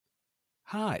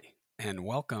Hi, and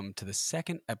welcome to the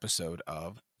second episode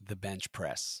of The Bench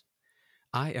Press.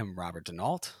 I am Robert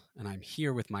Denault, and I'm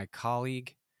here with my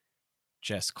colleague,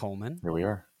 Jess Coleman. Here we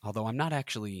are. Although I'm not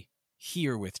actually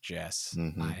here with Jess,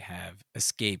 Mm-hmm. I have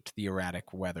escaped the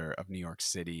erratic weather of New York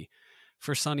City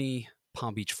for sunny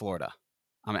Palm Beach, Florida.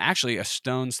 I'm actually a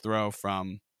stone's throw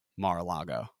from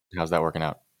Mar-a-Lago. How's that working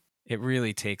out? It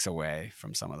really takes away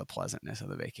from some of the pleasantness of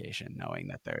the vacation, knowing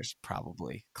that there's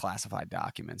probably classified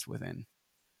documents within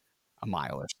a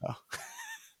mile or so.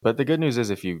 But the good news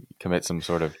is if you commit some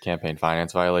sort of campaign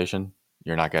finance violation,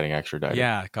 you're not getting extradited.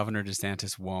 Yeah, Governor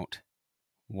DeSantis won't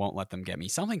let them get me.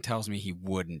 Something tells me he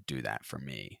wouldn't do that for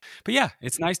me. But yeah,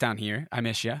 it's nice down here. I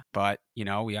miss you. But, we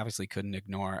obviously couldn't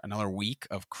ignore another week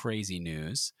of crazy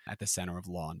news at the center of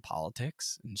law and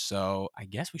politics. And so I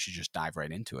guess we should just dive right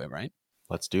into it, right?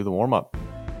 Let's do the warm-up.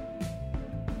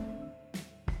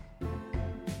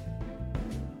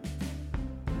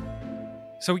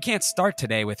 So we can't start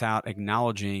today without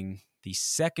acknowledging the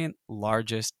second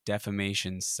largest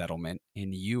defamation settlement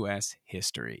in U.S.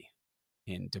 history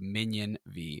in Dominion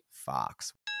v.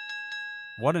 Fox.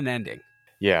 What an ending.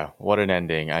 Yeah, what an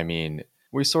ending. I mean,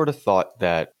 we sort of thought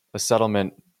that a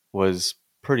settlement was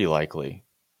pretty likely.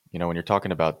 When you're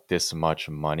talking about this much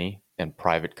money and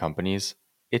private companies,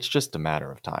 it's just a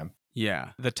matter of time.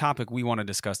 Yeah. The topic we want to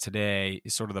discuss today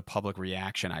is sort of the public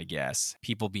reaction, I guess.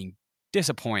 People being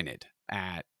disappointed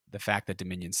at the fact that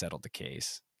Dominion settled the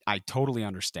case. I totally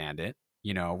understand it.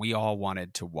 We all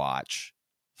wanted to watch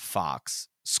Fox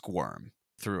squirm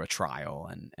through a trial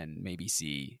and maybe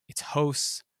see its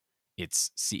hosts,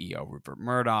 its CEO, Rupert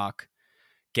Murdoch,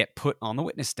 get put on the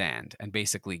witness stand and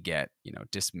basically get,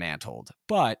 dismantled.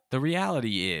 But the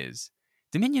reality is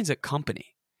Dominion's a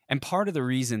company. And part of the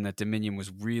reason that Dominion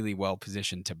was really well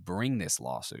positioned to bring this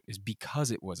lawsuit is because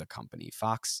it was a company.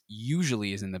 Fox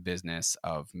usually is in the business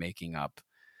of making up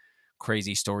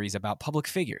crazy stories about public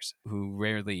figures who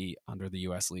rarely, under the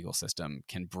U.S. legal system,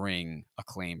 can bring a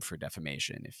claim for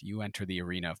defamation. If you enter the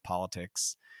arena of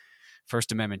politics,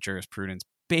 First Amendment jurisprudence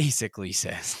basically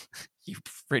says you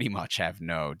pretty much have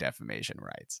no defamation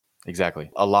rights.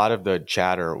 Exactly. A lot of the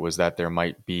chatter was that there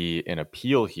might be an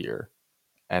appeal here,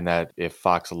 and that if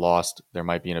Fox lost, there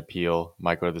might be an appeal,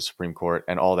 might go to the Supreme Court,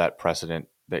 and all that precedent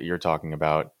that you're talking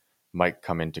about might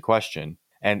come into question.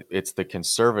 And it's the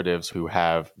conservatives who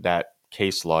have that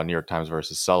case law, New York Times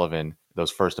versus Sullivan,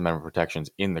 those First Amendment protections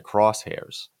in the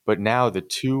crosshairs. But now the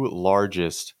two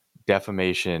largest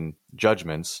defamation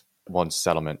judgments, one's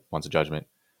settlement, one's a judgment,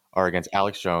 are against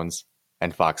Alex Jones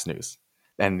and Fox News.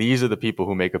 And these are the people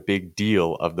who make a big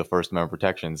deal of the First Amendment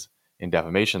protections in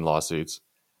defamation lawsuits.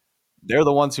 They're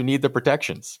the ones who need the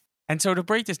protections. And so to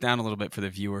break this down a little bit for the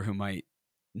viewer who might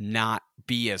not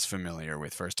be as familiar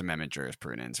with First Amendment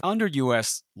jurisprudence, under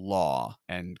U.S. law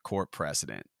and court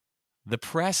precedent, the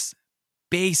press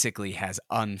basically has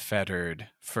unfettered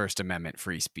First Amendment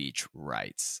free speech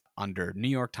rights. Under New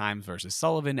York Times versus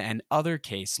Sullivan and other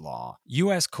case law,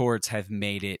 U.S. courts have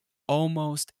made it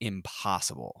almost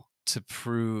impossible to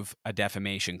prove a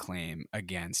defamation claim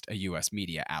against a U.S.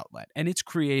 media outlet. And it's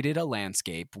created a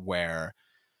landscape where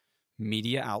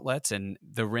media outlets and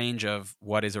the range of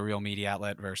what is a real media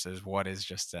outlet versus what is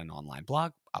just an online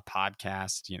blog, a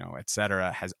podcast, et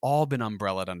cetera, has all been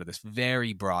umbrellaed under this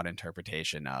very broad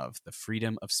interpretation of the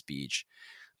freedom of speech.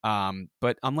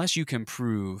 But unless you can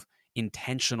prove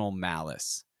intentional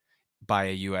malice by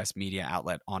a U.S. media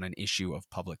outlet on an issue of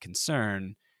public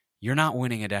concern, you're not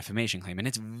winning a defamation claim. And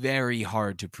it's very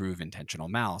hard to prove intentional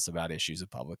malice about issues of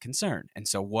public concern. And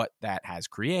so what that has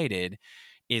created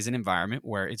is an environment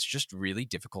where it's just really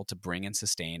difficult to bring and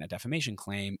sustain a defamation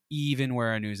claim, even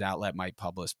where a news outlet might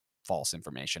publish false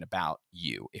information about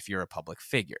you if you're a public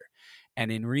figure.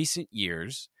 And in recent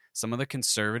years, some of the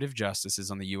conservative justices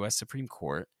on the U.S. Supreme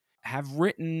Court have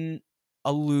written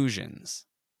allusions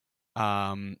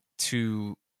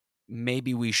to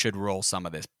maybe we should roll some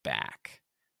of this back.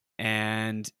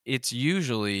 And it's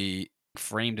usually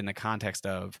framed in the context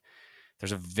of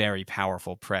there's a very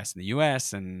powerful press in the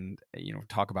U.S. and,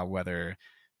 talk about whether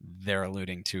they're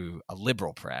alluding to a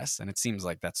liberal press. And it seems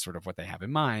like that's sort of what they have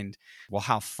in mind. Well,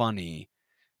 how funny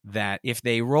that if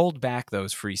they rolled back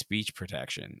those free speech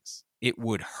protections, it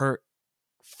would hurt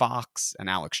Fox and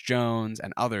Alex Jones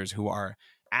and others who are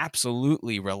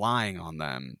absolutely relying on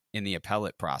them in the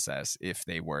appellate process if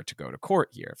they were to go to court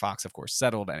here. Fox, of course,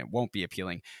 settled and it won't be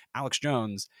appealing. Alex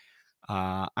Jones,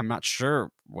 I'm not sure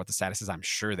what the status is. I'm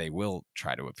sure they will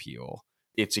try to appeal.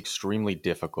 It's extremely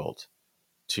difficult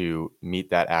to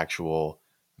meet that actual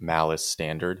malice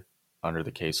standard under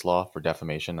the case law for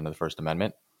defamation under the First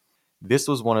Amendment. This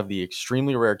was one of the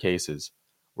extremely rare cases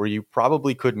where you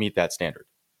probably could meet that standard.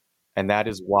 And that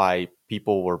is why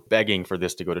people were begging for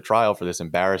this to go to trial, for this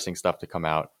embarrassing stuff to come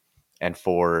out, and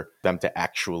for them to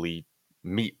actually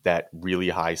meet that really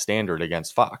high standard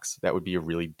against Fox. That would be a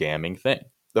really damning thing.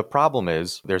 The problem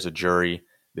is there's a jury.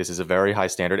 This is a very high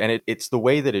standard, and it's the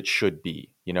way that it should be.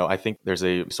 I think there's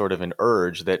a sort of an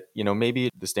urge that, maybe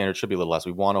the standard should be a little less.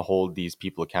 We want to hold these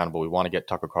people accountable. We want to get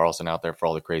Tucker Carlson out there for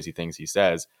all the crazy things he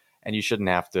says. And you shouldn't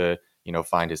have to,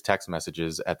 find his text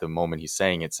messages at the moment he's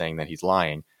saying it, saying that he's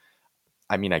lying.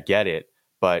 I mean, I get it,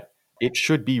 but it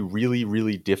should be really,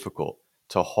 really difficult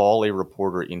to haul a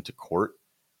reporter into court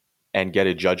and get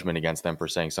a judgment against them for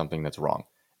saying something that's wrong.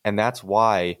 And that's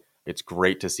why it's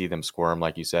great to see them squirm,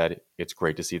 like you said. It's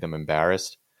great to see them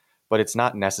embarrassed, but it's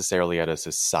not necessarily at a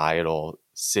societal,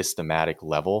 systematic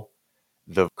level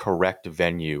the correct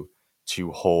venue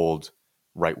to hold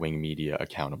right-wing media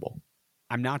accountable.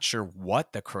 I'm not sure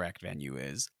what the correct venue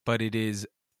is, but it is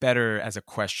better as a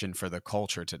question for the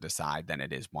culture to decide than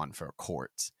it is one for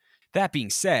courts. That being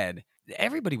said,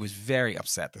 everybody was very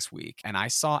upset this week, and I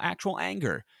saw actual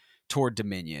anger toward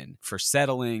Dominion for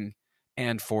settling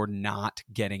and for not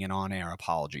getting an on-air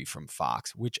apology from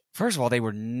Fox, which, first of all, they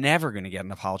were never going to get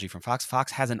an apology from Fox.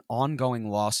 Fox has an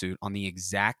ongoing lawsuit on the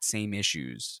exact same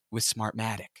issues with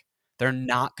Smartmatic. They're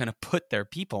not going to put their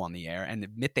people on the air and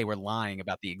admit they were lying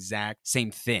about the exact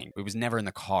same thing. It was never in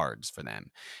the cards for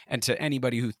them. And to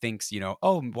anybody who thinks,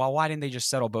 oh, well, why didn't they just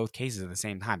settle both cases at the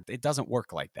same time? It doesn't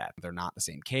work like that. They're not the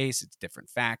same case. It's different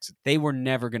facts. They were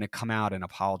never going to come out and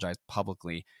apologize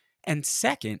publicly. And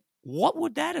second, what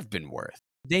would that have been worth?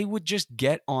 They would just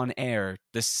get on air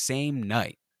the same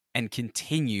night and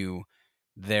continue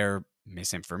their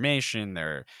misinformation,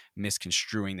 they're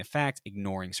misconstruing the facts,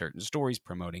 ignoring certain stories,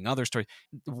 promoting other stories.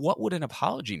 What would an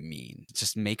apology mean?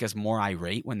 Just make us more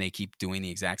irate when they keep doing the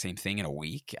exact same thing in a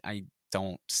week? I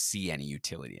don't see any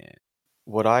utility in it.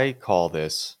 What I call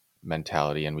this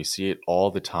mentality, and we see it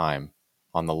all the time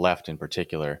on the left in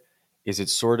particular, is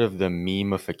it's sort of the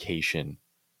memification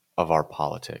of our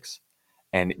politics.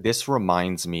 And this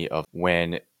reminds me of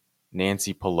when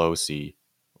Nancy Pelosi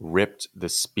ripped the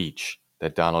speech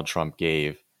that Donald Trump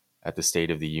gave at the State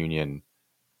of the Union.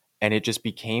 And it just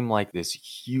became like this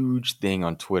huge thing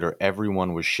on Twitter.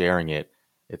 Everyone was sharing it.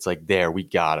 It's like, there, we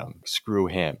got him. Screw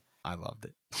him. I loved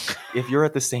it. If you're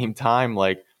at the same time,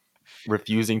 like,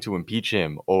 refusing to impeach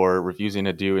him or refusing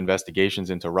to do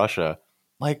investigations into Russia,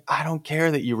 like, I don't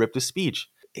care that you ripped a speech.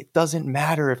 It doesn't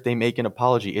matter if they make an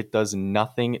apology. It does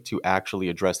nothing to actually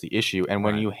address the issue. And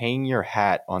when you hang your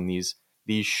hat on these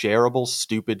shareable,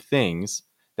 stupid things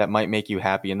that might make you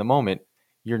happy in the moment,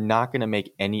 you're not going to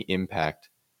make any impact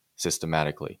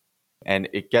systematically. And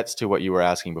it gets to what you were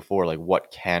asking before, like,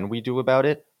 what can we do about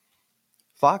it?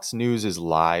 Fox News'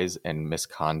 lies and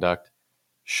misconduct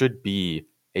should be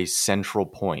a central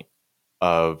point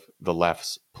of the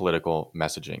left's political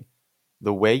messaging.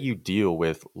 The way you deal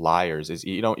with liars is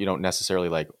you don't necessarily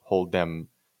like hold them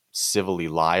civilly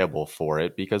liable for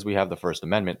it because we have the First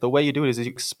Amendment. The way you do it is you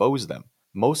expose them.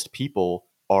 Most people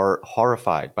are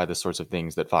horrified by the sorts of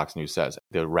things that Fox News says,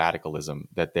 the radicalism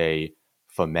that they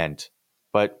foment.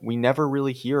 But we never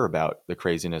really hear about the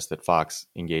craziness that Fox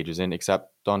engages in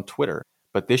except on Twitter.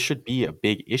 But this should be a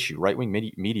big issue. Right-wing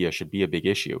media should be a big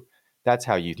issue. That's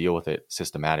how you deal with it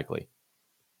systematically,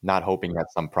 not hoping that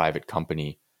some private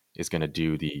company is going to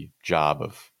do the job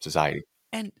of society.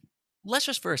 And let's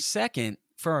just for a second,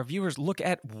 for our viewers, look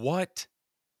at what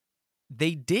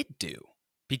they did do,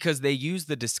 because they used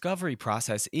the discovery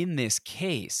process in this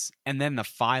case and then the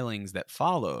filings that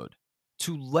followed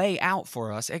to lay out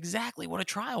for us exactly what a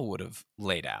trial would have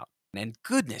laid out. And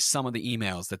goodness, some of the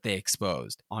emails that they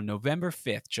exposed. On November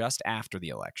 5th, just after the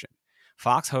election,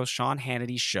 Fox host Sean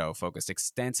Hannity's show focused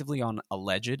extensively on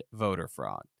alleged voter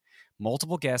fraud.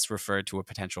 Multiple guests referred to a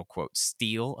potential, quote,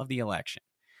 steal of the election.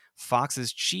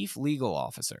 Fox's chief legal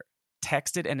officer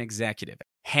texted an executive.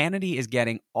 Hannity is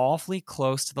getting awfully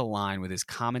close to the line with his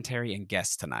commentary and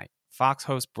guests tonight. Fox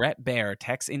host Bret Baier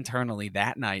texts internally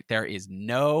that night, there is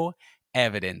no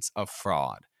evidence of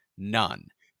fraud. None.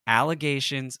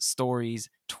 Allegations, stories,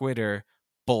 Twitter,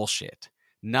 bullshit.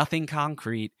 Nothing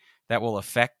concrete that will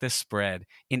affect the spread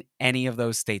in any of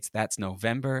those states. That's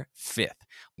November 5th.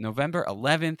 November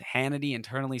 11th, Hannity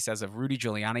internally says of Rudy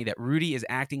Giuliani that Rudy is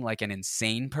acting like an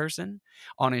insane person.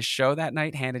 On his show that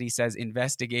night, Hannity says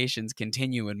investigations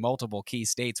continue in multiple key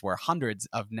states where hundreds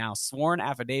of now sworn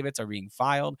affidavits are being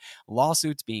filed,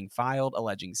 lawsuits being filed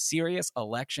alleging serious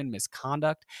election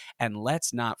misconduct. And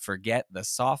let's not forget the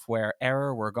software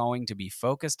error we're going to be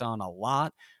focused on a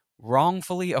lot.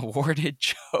 wrongfully awarded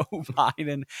Joe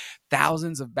Biden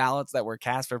thousands of ballots that were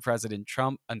cast for President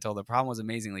Trump until the problem was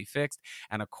amazingly fixed.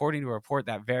 And according to a report,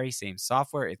 that very same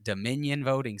software, Dominion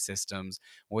voting systems,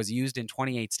 was used in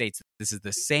 28 states. This is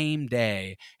the same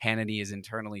day Hannity is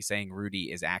internally saying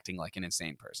Rudy is acting like an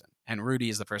insane person. And Rudy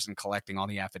is the person collecting all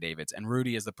the affidavits. And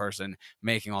Rudy is the person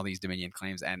making all these Dominion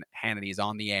claims. And Hannity is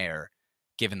on the air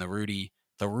giving the Rudy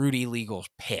legal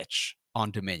pitch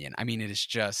on Dominion. I mean, it is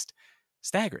just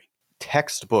staggering.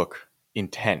 Textbook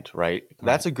intent, right?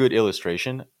 That's a good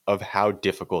illustration of how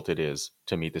difficult it is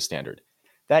to meet the standard.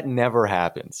 That never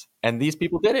happens. And these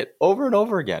people did it over and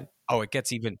over again. Oh,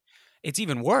 it's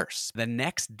even worse. The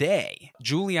next day,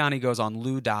 Giuliani goes on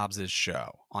Lou Dobbs'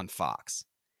 show on Fox,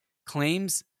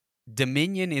 claims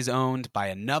Dominion is owned by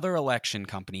another election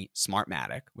company,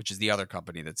 Smartmatic, which is the other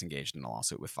company that's engaged in a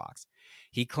lawsuit with Fox.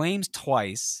 He claims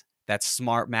twice that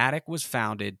Smartmatic was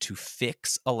founded to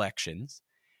fix elections,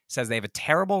 says they have a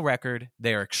terrible record,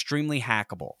 they are extremely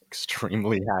hackable.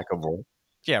 Extremely hackable.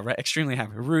 Yeah, right. Extremely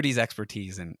hackable. Rudy's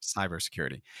expertise in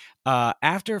cybersecurity.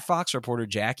 After Fox reporter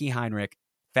Jackie Heinrich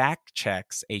fact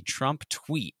checks a Trump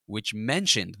tweet which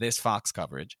mentioned this Fox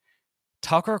coverage,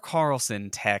 Tucker Carlson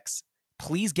texts,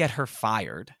 "Please get her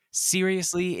fired.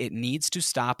 Seriously, it needs to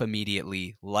stop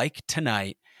immediately. Like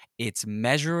tonight, it's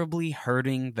measurably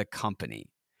hurting the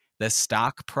company. The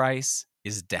stock price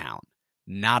is down."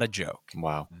 Not a joke.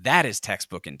 Wow. That is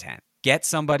textbook intent. Get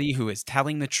somebody who is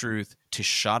telling the truth to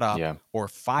shut up or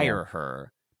fire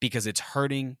her because it's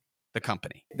hurting the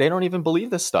company. They don't even believe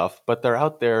this stuff, but they're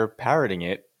out there parroting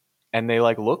it and they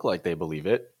look like they believe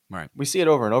it. Right. We see it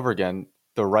over and over again.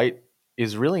 The right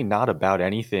is really not about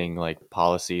anything like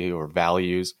policy or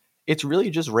values. It's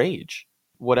really just rage.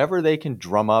 Whatever they can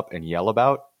drum up and yell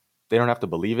about, they don't have to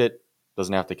believe it.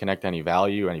 Doesn't have to connect to any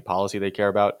value, any policy they care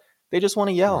about. They just want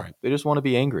to yell. Right. They just want to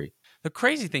be angry. The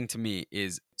crazy thing to me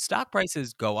is stock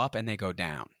prices go up and they go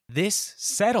down. This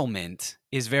settlement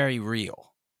is very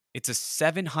real. It's a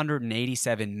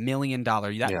 $787 million.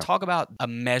 Talk about a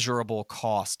measurable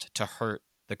cost to hurt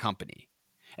the company.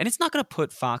 And it's not going to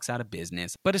put Fox out of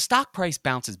business, but a stock price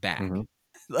bounces back.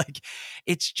 Mm-hmm.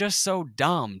 It's just so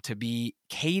dumb to be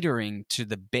catering to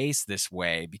the base this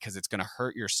way because it's going to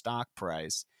hurt your stock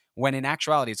price, when in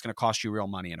actuality, it's going to cost you real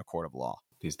money in a court of law.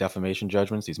 These defamation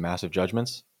judgments, these massive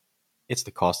judgments, it's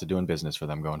the cost of doing business for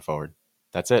them going forward.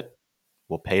 That's it.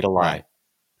 We'll pay to lie.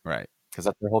 Right. Because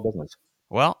that's their whole business.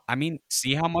 Well, I mean,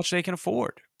 see how much they can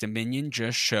afford. Dominion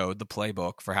just showed the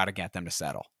playbook for how to get them to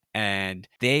settle. And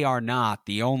they are not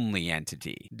the only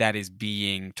entity that is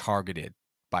being targeted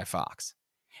by Fox.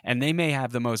 And they may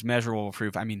have the most measurable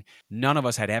proof. I mean, none of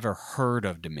us had ever heard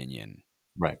of Dominion.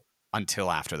 Right.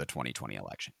 Until after the 2020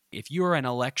 election. If you're an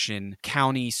election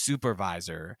county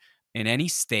supervisor in any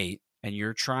state and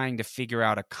you're trying to figure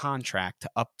out a contract to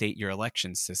update your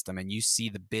election system and you see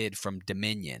the bid from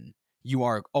Dominion, you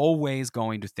are always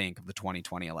going to think of the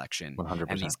 2020 election 100%.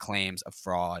 And these claims of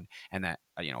fraud, and that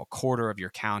a quarter of your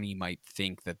county might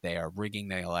think that they are rigging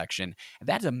the election.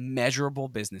 That's a measurable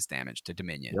business damage to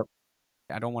Dominion. Yep.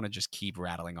 I don't want to just keep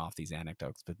rattling off these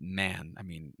anecdotes, but man, I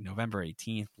mean, November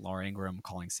 18th, Laura Ingraham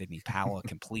calling Sidney Powell a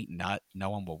complete nut.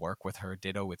 No one will work with her.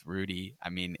 Ditto with Rudy. I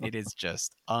mean, it is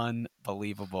just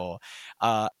unbelievable.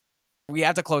 We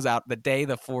have to close out the day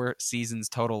the Four Seasons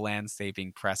Total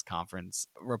Landscaping press conference.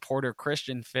 Reporter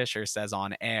Christian Fisher says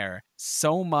on air,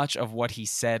 so much of what he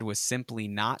said was simply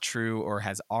not true or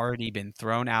has already been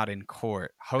thrown out in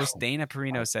court. Host Dana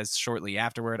Perino says shortly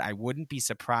afterward, I wouldn't be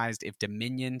surprised if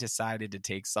Dominion decided to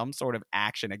take some sort of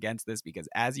action against this because,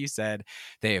 as you said,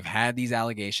 they have had these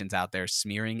allegations out there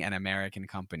smearing an American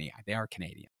company. They are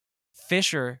Canadian.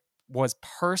 Fisher was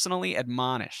personally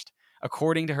admonished,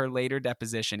 according to her later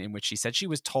deposition, in which she said she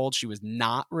was told she was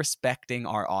not respecting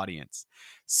our audience.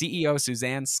 CEO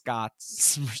Suzanne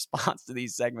Scott's response to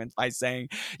these segments by saying,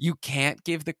 you can't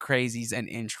give the crazies an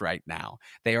inch right now.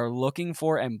 They are looking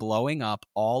for and blowing up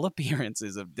all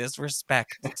appearances of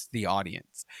disrespect to the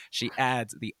audience. She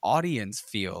adds, the audience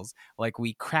feels like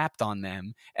we crapped on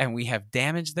them and we have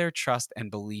damaged their trust and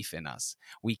belief in us.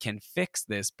 We can fix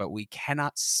this, but we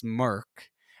cannot smirk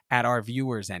at our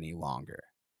viewers any longer.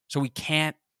 So we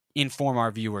can't inform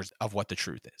our viewers of what the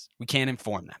truth is. We can't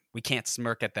inform them. We can't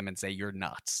smirk at them and say, you're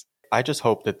nuts. I just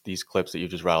hope that these clips that you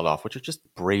just rattled off, which are just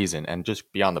brazen and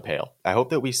just beyond the pale, I hope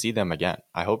that we see them again.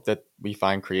 I hope that we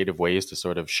find creative ways to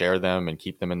sort of share them and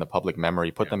keep them in the public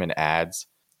memory, put them in ads,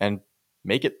 and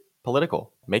make it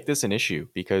political. Make this an issue,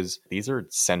 because these are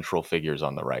central figures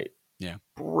on the right. Yeah.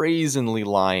 Brazenly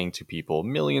lying to people,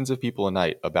 millions of people a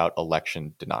night, about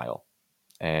election denial.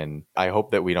 And I hope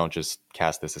that we don't just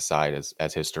cast this aside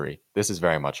as history. This is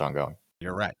very much ongoing.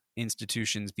 You're right.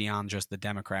 institutions beyond just the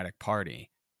Democratic Party,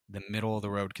 the middle of the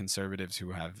road conservatives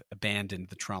who have abandoned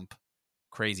the Trump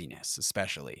craziness,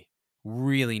 especially,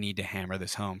 really need to hammer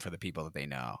this home for the people that they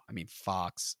know. I mean,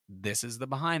 Fox, this is the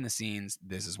behind the scenes.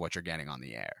 This is what you're getting on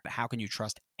the air. How can you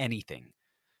trust anything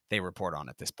they report on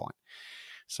at this point?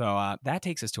 So that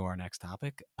takes us to our next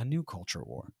topic, a new culture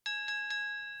war.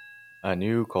 A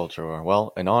new culture war.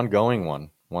 Well, an ongoing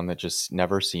one that just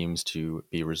never seems to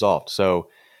be resolved. So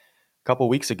a couple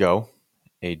weeks ago,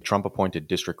 a Trump-appointed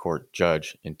district court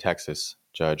judge in Texas,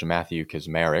 Judge Matthew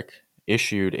Kacsmaryk,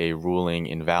 issued a ruling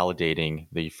invalidating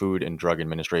the Food and Drug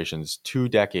Administration's 2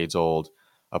 decades old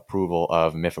approval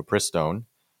of mifepristone,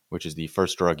 which is the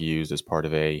first drug used as part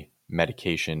of a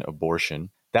medication abortion.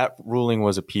 That ruling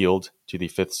was appealed to the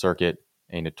Fifth Circuit,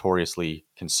 a notoriously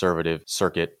conservative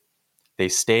circuit. They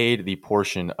stayed the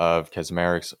portion of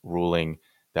Kacsmaryk's ruling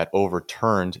that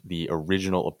overturned the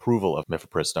original approval of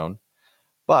mifepristone,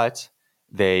 but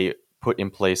they put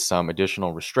in place some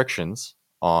additional restrictions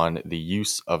on the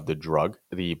use of the drug.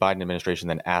 The Biden administration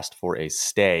then asked for a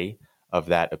stay of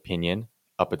that opinion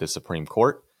up at the Supreme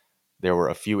Court. There were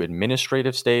a few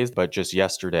administrative stays, but just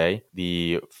yesterday,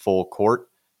 the full court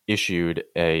issued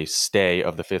a stay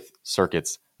of the Fifth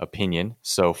Circuit's opinion.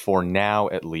 So for now,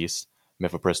 at least,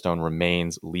 mifepristone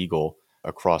remains legal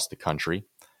across the country.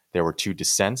 There were 2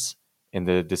 dissents in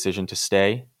the decision to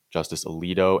stay. Justice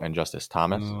Alito and Justice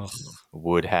Thomas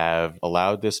would have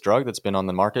allowed this drug that's been on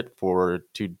the market for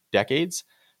 2 decades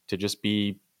to just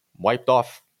be wiped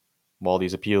off while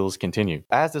these appeals continue.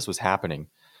 As this was happening,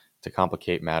 to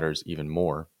complicate matters even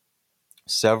more,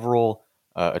 several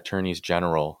attorneys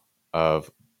general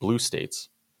of blue states,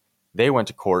 they went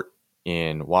to court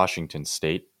in Washington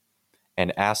state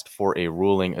and asked for a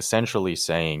ruling essentially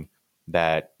saying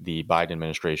that the Biden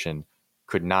administration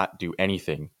could not do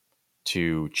anything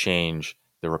to change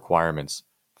the requirements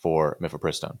for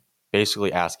mifepristone,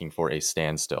 basically asking for a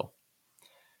standstill.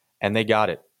 And they got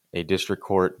it. A district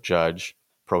court judge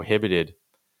prohibited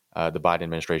the Biden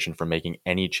administration from making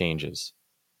any changes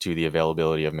to the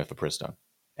availability of mifepristone.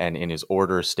 And in his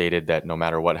order stated that no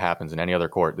matter what happens in any other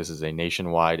court, this is a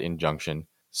nationwide injunction.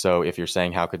 So if you're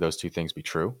saying how could those 2 things be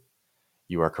true,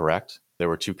 you are correct. There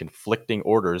were 2 conflicting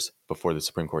orders before the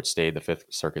Supreme Court stayed the Fifth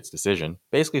Circuit's decision,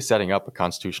 basically setting up a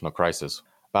constitutional crisis.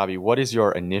 Bobby, what is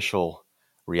your initial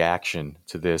reaction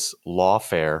to this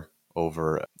lawfare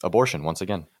over abortion once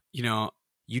again? You know,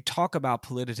 you talk about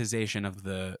politicization of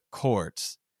the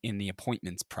courts in the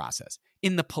appointments process,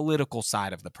 in the political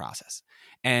side of the process.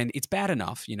 And it's bad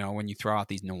enough, when you throw out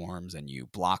these norms and you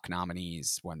block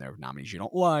nominees when there are nominees you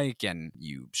don't like, and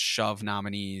you shove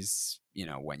nominees,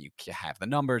 when you have the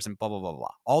numbers and blah, blah, blah,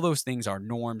 blah. All those things are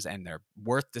norms and they're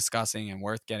worth discussing and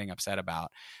worth getting upset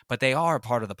about, but they are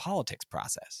part of the politics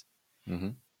process. Mm-hmm.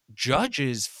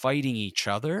 Judges fighting each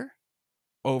other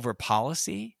over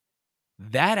policy,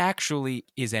 that actually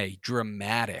is a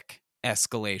dramatic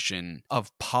escalation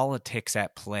of politics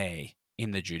at play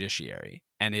in the judiciary.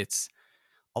 And it's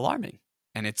alarming.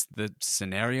 And it's the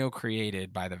scenario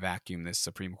created by the vacuum this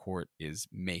Supreme Court is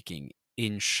making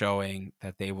in showing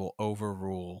that they will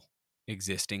overrule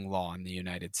existing law in the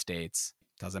United States.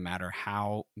 Doesn't matter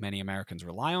how many Americans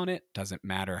rely on it. Doesn't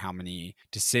matter how many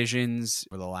decisions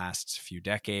over the last few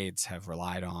decades have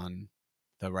relied on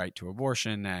the right to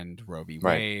abortion and Roe v. Wade.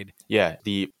 Right. Yeah,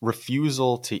 the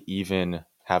refusal to even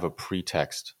have a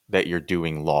pretext that you're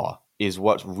doing law is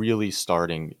what's really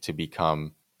starting to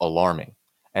become alarming.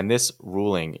 And this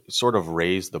ruling sort of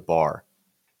raised the bar.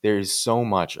 There is so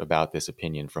much about this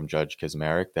opinion from Judge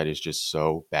Kacsmaryk that is just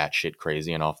so batshit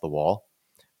crazy and off the wall.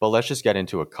 But let's just get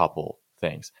into a couple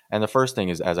things. And the first thing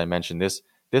is, as I mentioned,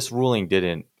 this ruling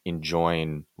didn't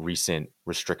enjoin recent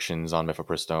restrictions on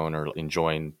mifepristone or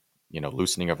enjoin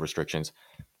loosening of restrictions.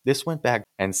 This went back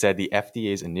and said the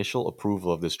FDA's initial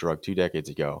approval of this drug 2 decades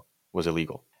ago was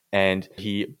illegal. And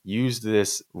he used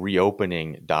this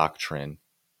reopening doctrine,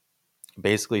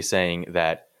 basically saying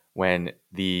that when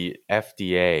the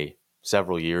FDA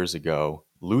several years ago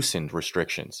loosened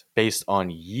restrictions based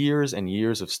on years and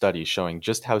years of studies showing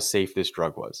just how safe this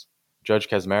drug was, Judge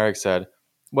Kacsmaryk said,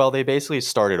 well, they basically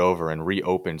started over and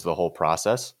reopened the whole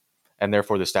process, and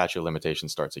therefore the statute of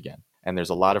limitations starts again. And there's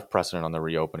a lot of precedent on the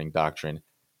reopening doctrine.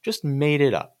 Just made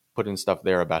it up, put in stuff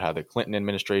there about how the Clinton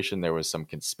administration, there was some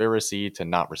conspiracy to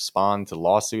not respond to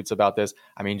lawsuits about this.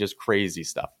 I mean, just crazy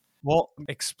stuff. Well,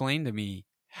 explain to me,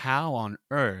 how on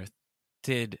earth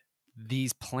did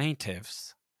these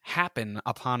plaintiffs happen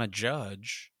upon a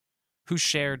judge who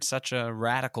shared such a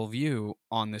radical view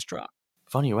on this drug?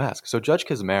 Funny you ask. So Judge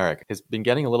Kacsmaryk has been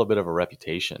getting a little bit of a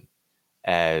reputation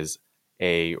as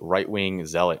a right-wing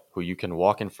zealot who you can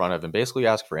walk in front of and basically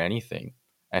ask for anything,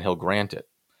 and he'll grant it.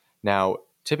 Now,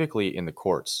 typically in the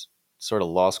courts, sort of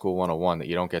law school 101, that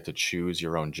you don't get to choose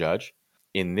your own judge.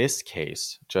 In this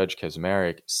case, Judge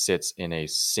Kaczmarek sits in a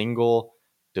single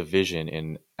division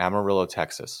in Amarillo,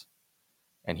 Texas,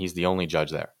 and he's the only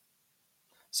judge there.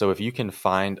 So if you can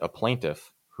find a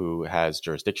plaintiff who has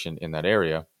jurisdiction in that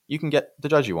area, you can get the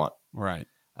judge you want. Right.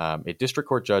 A district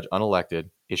court judge, unelected,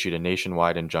 issued a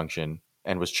nationwide injunction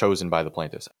and was chosen by the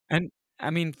plaintiffs. And I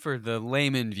mean, for the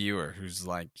layman viewer who's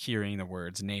like hearing the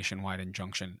words nationwide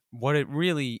injunction, what it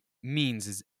really means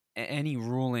is any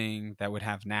ruling that would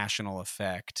have national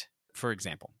effect. For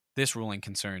example, this ruling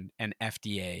concerned an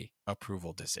FDA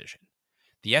approval decision.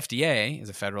 The FDA is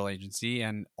a federal agency,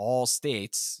 and all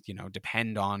states,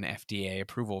 depend on FDA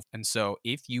approval. And so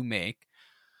if you make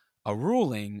a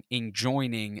ruling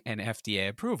enjoining an FDA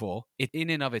approval, it in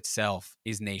and of itself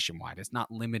is nationwide. It's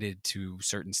not limited to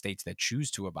certain states that choose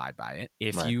to abide by it.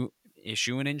 If you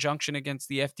issue an injunction against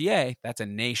the FDA, that's a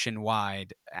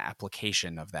nationwide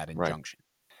application of that injunction.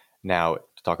 Right. Now,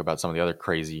 to talk about some of the other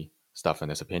crazy stuff in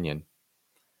this opinion,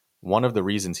 one of the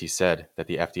reasons he said that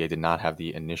the FDA did not have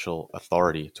the initial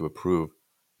authority to approve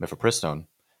mifepristone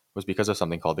was because of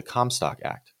something called the Comstock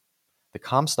Act. The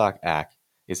Comstock Act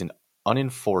is an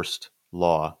unenforced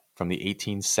law from the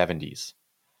 1870s,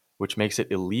 which makes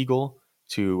it illegal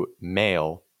to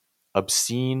mail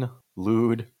obscene,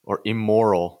 lewd, or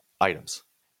immoral items.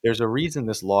 There's a reason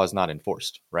this law is not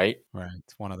enforced, right? Right.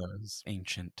 It's one of those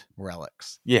ancient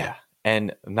relics. Yeah.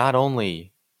 And not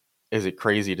only is it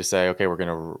crazy to say, okay, we're going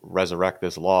to resurrect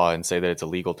this law and say that it's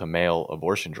illegal to mail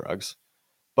abortion drugs,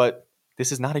 but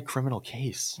this is not a criminal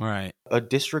case. Right. A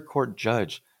district court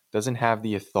judge doesn't have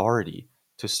the authority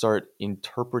to start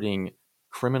interpreting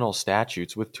criminal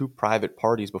statutes with two private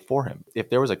parties before him. If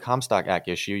there was a Comstock Act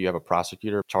issue, you have a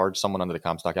prosecutor charge someone under the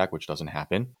Comstock Act, which doesn't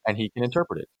happen, and he can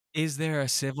interpret it. Is there a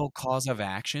civil cause of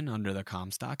action under the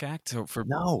Comstock Act? So for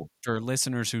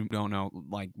listeners who don't know,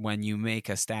 like when you make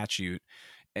a statute,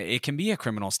 it can be a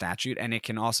criminal statute, and it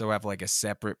can also have like a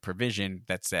separate provision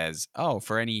that says, oh,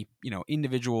 for any,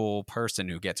 individual person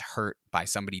who gets hurt by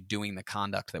somebody doing the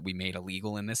conduct that we made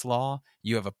illegal in this law,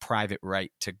 you have a private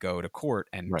right to go to court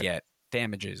and get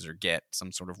damages or get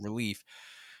some sort of relief.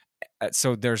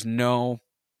 So there's no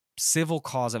civil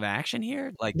cause of action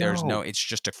here? Like there's no, it's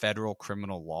just a federal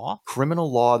criminal law?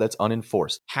 Criminal law that's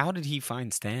unenforced. How did he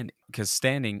find standing? Because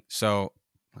standing, so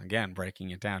again,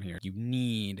 breaking it down here, you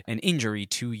need an injury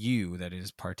to you that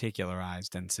is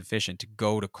particularized and sufficient to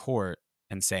go to court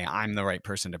and say, I'm the right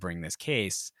person to bring this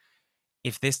case.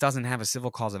 If this doesn't have a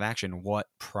civil cause of action, what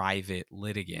private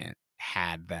litigant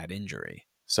had that injury?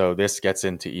 So this gets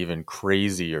into even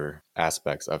crazier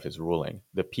aspects of his ruling.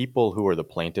 The people who are the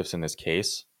plaintiffs in this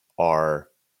case are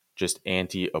just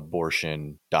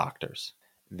anti-abortion doctors.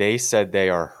 They said they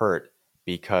are hurt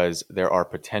because there are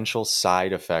potential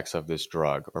side effects of this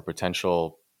drug or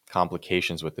potential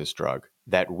complications with this drug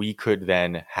that we could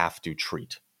then have to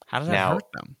treat. How does that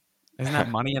hurt them? Isn't that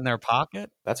money in their pocket?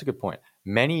 That's a good point.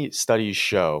 Many studies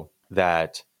show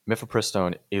that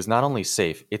mifepristone is not only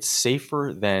safe, it's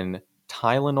safer than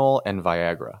Tylenol and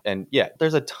Viagra. And yeah,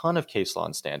 there's a ton of case law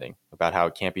in standing about how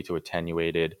it can't be too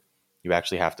attenuated. You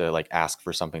actually have to ask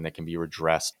for something that can be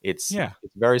redressed. It's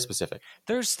very specific.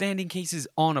 There's standing cases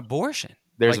on abortion.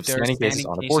 There's standing cases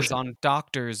on abortion. On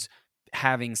doctors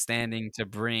having standing to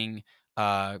bring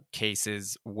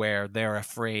cases where they're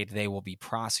afraid they will be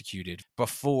prosecuted.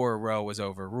 Before Roe was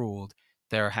overruled,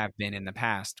 there have been in the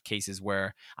past cases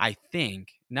where I think,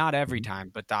 not every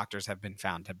time, but doctors have been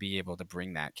found to be able to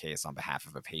bring that case on behalf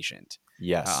of a patient.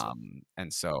 Yes.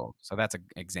 And so that's an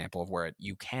example of where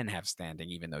you can have standing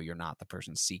even though you're not the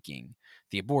person seeking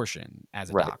the abortion.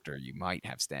 As a doctor, you might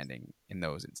have standing in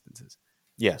those instances.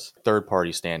 Yes.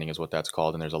 Third-party standing is what that's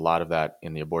called, and there's a lot of that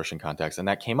in the abortion context, and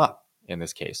that came up in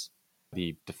this case.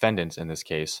 The defendants in this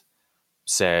case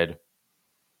said,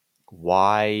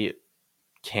 why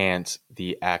can't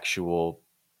the actual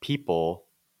people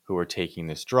who are taking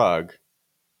this drug,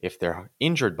 if they're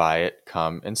injured by it,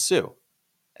 come and sue?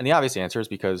 And the obvious answer is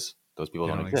because those people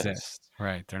don't exist.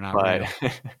 Right. They're not real.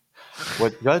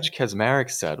 What Judge Kaczmarek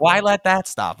said... Why let that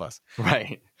stop us?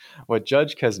 Right. What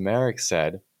Judge Kaczmarek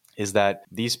said is that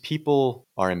these people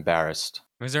are embarrassed.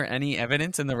 Was there any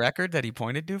evidence in the record that he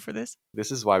pointed to for this?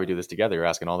 This is why we do this together. You're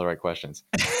asking all the right questions.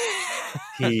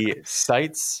 He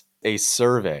cites a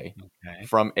survey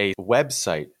from a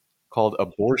website called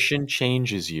Abortion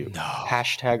Changes You.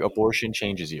 Hashtag Abortion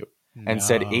Changes You. And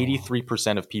said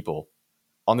 83% of people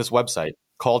on this website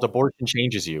called Abortion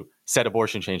Changes You said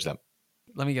abortion changed them.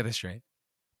 Let me get this straight.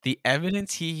 The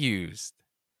evidence he used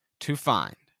to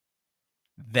find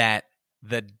that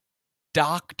the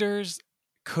doctors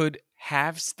could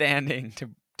have standing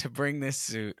to bring this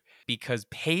suit because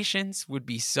patients would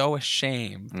be so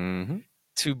ashamed Mm-hmm.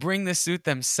 to bring the suit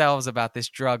themselves about this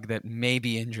drug that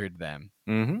maybe injured them.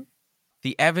 Mm-hmm.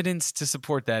 The evidence to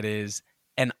support that is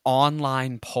an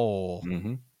online poll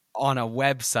Mm-hmm. on a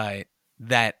website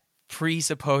that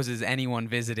presupposes anyone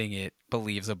visiting it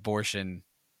believes abortion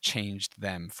changed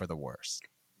them for the worse.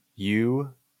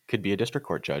 You could be a district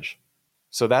court judge.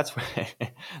 So that's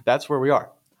that's where we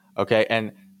are. Okay.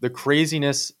 And the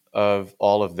craziness of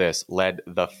all of this led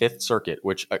the Fifth Circuit,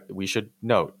 which we should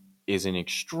note is an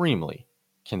extremely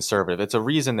conservative. It's a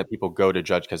reason that people go to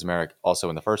Judge Kaczmarek also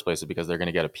in the first place, is because they're going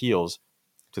to get appeals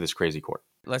to this crazy court.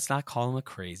 Let's not call them a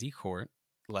crazy court.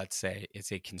 Let's say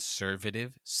it's a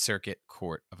conservative circuit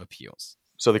court of appeals.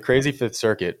 So the crazy Fifth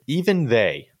Circuit, even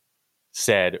they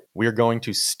said, we're going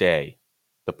to stay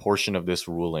the portion of this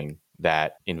ruling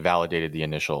that invalidated the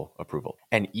initial approval.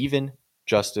 And even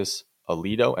Justice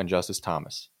Alito and Justice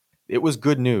Thomas. It was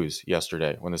good news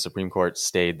yesterday when the Supreme Court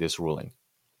stayed this ruling.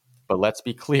 But let's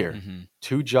be clear,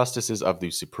 two justices of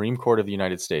the Supreme Court of the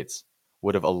United States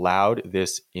would have allowed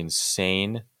this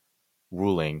insane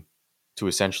ruling to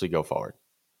essentially go forward.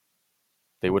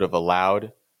 They would have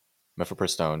allowed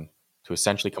mifepristone to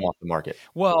essentially come off the market.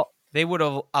 Well, they would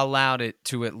have allowed it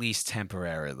to at least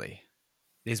temporarily,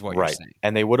 is what you're saying.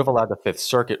 And they would have allowed the Fifth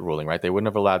Circuit ruling, right? They wouldn't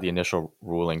have allowed the initial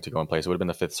ruling to go in place. It would have been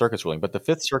the Fifth Circuit's ruling. But the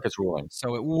Fifth Circuit's ruling...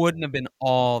 So it wouldn't have been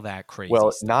all that crazy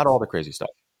Well, stuff. not all the crazy stuff.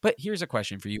 But here's a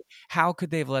question for you. How could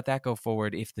they have let that go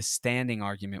forward if the standing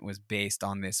argument was based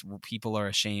on this? People are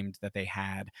ashamed that they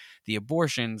had the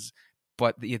abortions,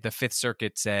 but the Fifth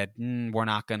Circuit said, we're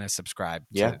not going to subscribe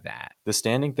to that. The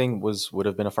standing thing would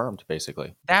have been affirmed,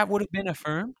 basically. That would have been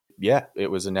affirmed? Yeah,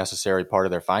 it was a necessary part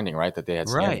of their finding, right? That they had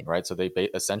standing, right? So they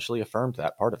essentially affirmed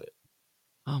that part of it.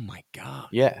 Oh, my God.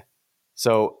 Yeah.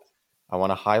 So I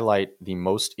want to highlight the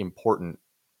most important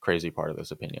crazy part of this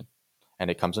opinion.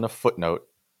 And it comes in a footnote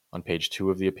on page 2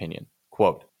 of the opinion.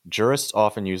 Quote, jurists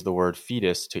often use the word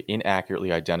fetus to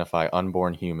inaccurately identify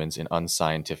unborn humans in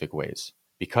unscientific ways.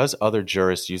 Because other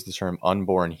jurists use the term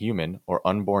unborn human or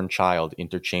unborn child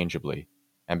interchangeably,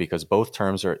 and because both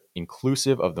terms are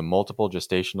inclusive of the multiple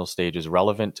gestational stages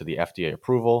relevant to the FDA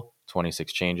approval,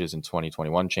 26 changes and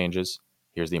 2021 changes,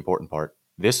 here's the important part.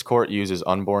 This court uses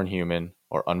unborn human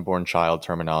or unborn child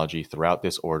terminology throughout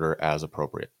this order as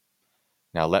appropriate.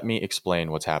 Now, let me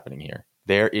explain what's happening here.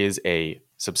 There is a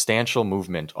substantial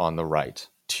movement on the right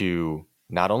to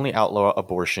not only outlaw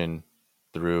abortion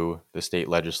through the state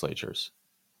legislatures,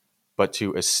 but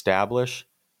to establish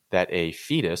that a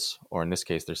fetus, or in this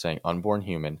case, they're saying unborn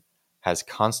human, has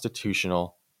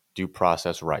constitutional due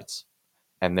process rights.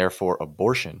 And therefore,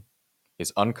 abortion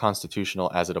is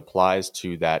unconstitutional as it applies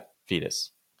to that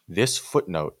fetus. This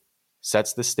footnote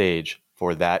sets the stage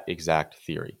for that exact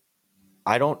theory.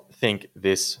 I don't think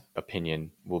this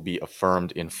opinion will be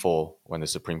affirmed in full when the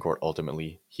Supreme Court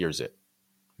ultimately hears it.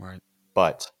 Right.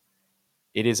 But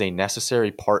it is a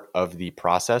necessary part of the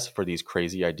process for these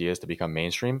crazy ideas to become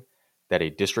mainstream that a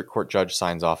district court judge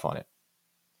signs off on it.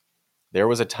 There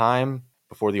was a time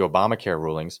before the Obamacare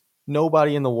rulings,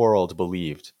 nobody in the world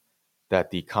believed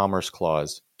that the Commerce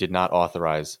Clause did not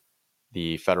authorize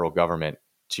the federal government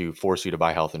to force you to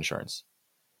buy health insurance.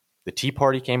 The Tea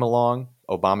Party came along.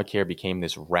 Obamacare became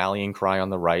this rallying cry on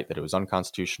the right that it was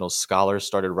unconstitutional. Scholars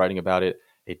started writing about it.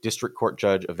 A district court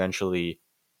judge eventually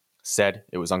said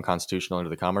it was unconstitutional under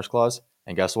the Commerce Clause.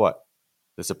 And guess what?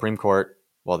 The Supreme Court,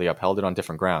 while they upheld it on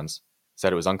different grounds,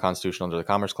 said it was unconstitutional under the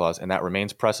Commerce Clause, and that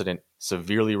remains precedent,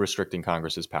 severely restricting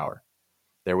Congress's power.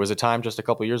 There was a time just a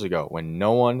couple years ago when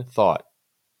no one thought,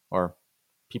 or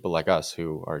people like us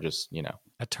who are just,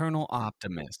 eternal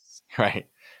optimists. Right.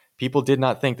 People did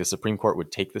not think the Supreme Court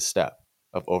would take the step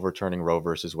of overturning Roe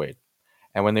versus Wade.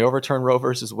 And when they overturned Roe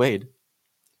versus Wade,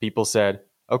 people said,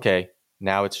 okay,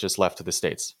 now it's just left to the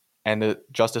states. And the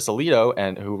Justice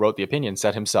Alito, who wrote the opinion,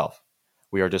 said himself,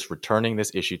 we are just returning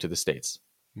this issue to the states.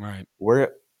 Right. We're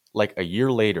like a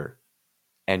year later,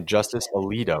 and Justice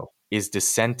Alito is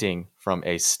dissenting from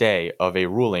a stay of a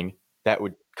ruling that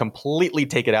would completely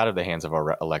take it out of the hands of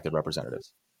our elected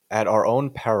representatives. At our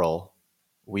own peril,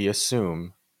 we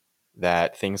assume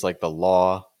that things like the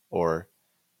law or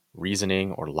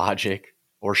reasoning or logic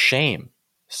or shame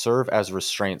serve as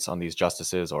restraints on these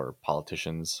justices or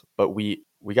politicians. But we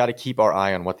got to keep our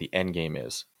eye on what the end game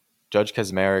is. Judge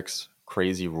Kaczmarek's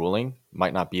crazy ruling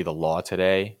might not be the law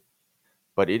today,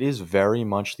 but it is very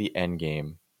much the end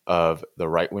game of the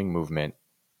right-wing movement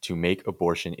to make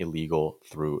abortion illegal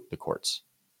through the courts.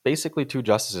 Basically, 2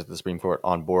 justices of the Supreme Court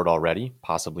on board already,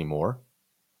 possibly more.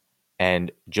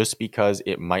 And just because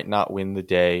it might not win the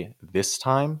day this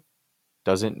time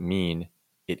doesn't mean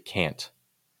it can't.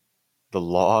 The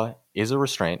law is a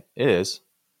restraint. It is,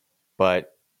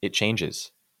 but it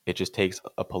changes. It just takes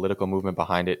a political movement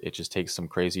behind it. It just takes some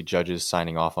crazy judges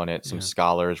signing off on it, some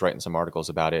scholars writing some articles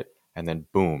about it, and then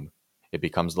boom, it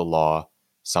becomes the law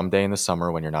someday in the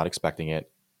summer when you're not expecting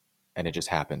it, and it just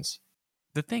happens.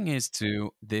 The thing is,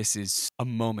 too, this is a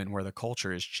moment where the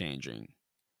culture is changing.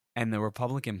 And the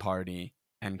Republican Party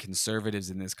and conservatives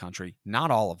in this country,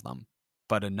 not all of them,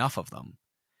 but enough of them,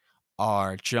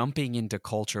 are jumping into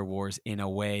culture wars in a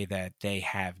way that they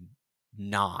have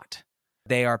not.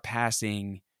 They are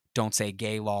passing don't say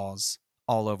gay laws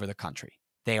all over the country.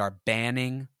 They are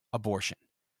banning abortion.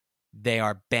 They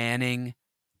are banning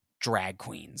drag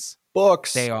queens.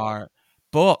 Books. They are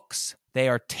books. They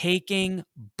are taking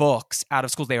books out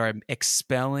of schools. They are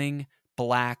expelling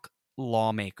black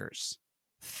lawmakers.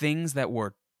 Things that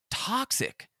were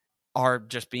toxic are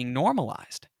just being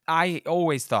normalized. I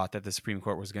always thought that the Supreme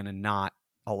Court was going to not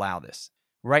allow this.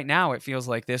 Right now, it feels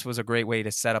like this was a great way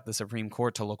to set up the Supreme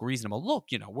Court to look reasonable. Look,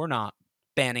 we're not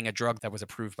banning a drug that was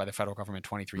approved by the federal government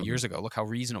 23 years ago. Look how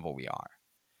reasonable we are.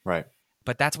 Right.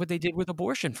 But that's what they did with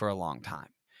abortion for a long time.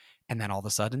 And then all of a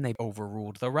sudden, they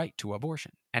overruled the right to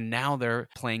abortion. And now they're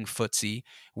playing footsie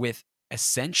with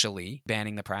essentially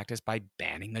banning the practice by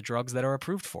banning the drugs that are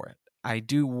approved for it. I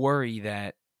do worry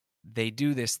that they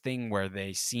do this thing where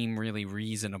they seem really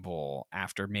reasonable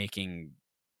after making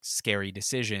scary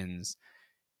decisions,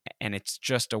 and it's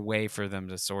just a way for them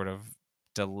to sort of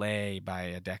delay by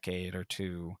a decade or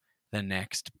two the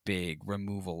next big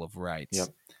removal of rights. Yep.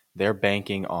 They're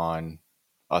banking on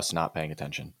us not paying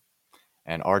attention.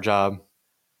 And our job,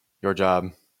 your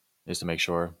job, is to make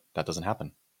sure that doesn't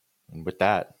happen. And with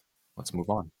that, let's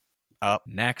move on. Up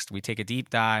next, we take a deep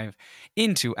dive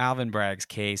into Alvin Bragg's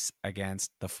case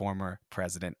against the former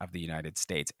president of the United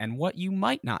States and what you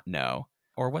might not know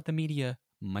or what the media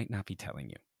might not be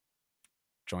telling you.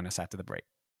 Join us after the break.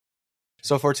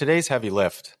 So for today's heavy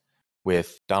lift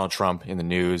with Donald Trump in the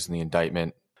news and the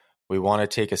indictment, we want to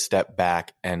take a step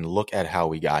back and look at how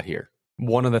we got here.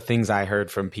 One of the things I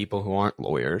heard from people who aren't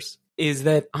lawyers is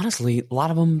that, honestly, a lot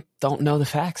of them don't know the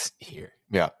facts here.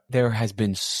 Yeah. There has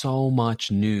been so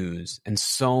much news and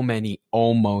so many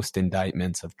almost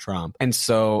indictments of Trump. And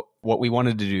so what we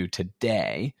wanted to do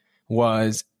today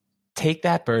was take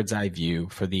that bird's eye view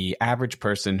for the average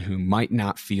person who might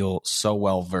not feel so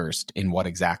well versed in what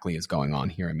exactly is going on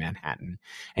here in Manhattan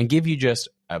and give you just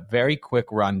a very quick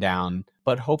rundown,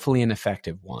 but hopefully an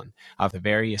effective one, of the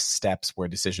various steps where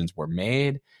decisions were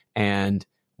made and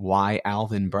why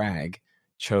Alvin Bragg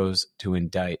chose to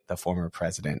indict the former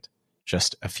president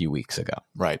just a few weeks ago.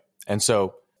 Right. And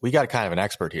so we got kind of an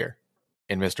expert here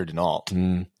in Mr.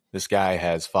 Denault. This guy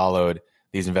has followed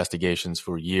these investigations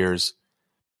for years,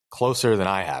 closer than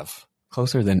I have.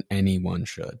 Closer than anyone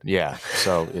should. Yeah.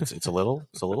 So it's a little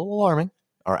alarming.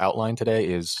 Our outline today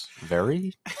is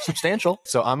very substantial.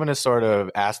 So I'm going to sort of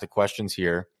ask the questions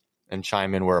here and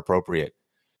chime in where appropriate.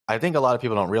 I think a lot of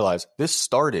people don't realize this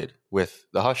started with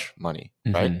the hush money,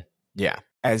 right? Yeah.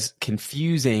 As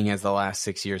confusing as the last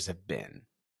 6 years have been,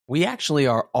 we actually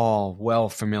are all well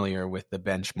familiar with the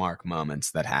benchmark moments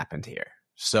that happened here.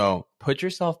 So put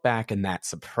yourself back in that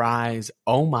surprise,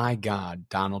 oh my God,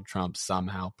 Donald Trump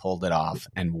somehow pulled it off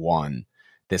and won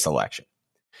this election.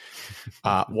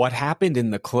 What happened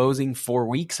in the closing 4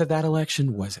 weeks of that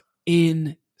election was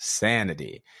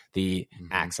insanity. The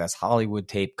Access Hollywood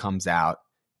tape comes out.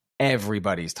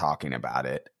 Everybody's talking about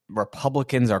it.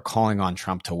 Republicans are calling on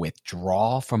Trump to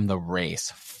withdraw from the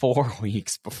race 4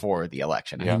 weeks before the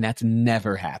election. I mean, that's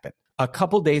never happened. A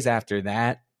couple days after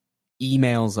that,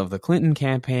 emails of the Clinton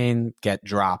campaign get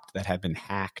dropped that had been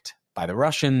hacked by the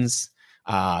Russians.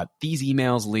 These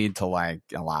emails lead to like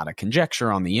a lot of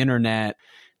conjecture on the internet.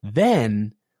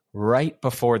 Then, right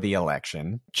before the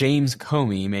election, James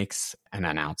Comey makes an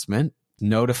announcement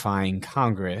notifying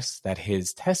Congress that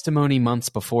his testimony months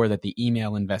before that the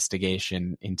email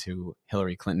investigation into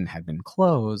Hillary Clinton had been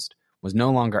closed was no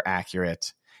longer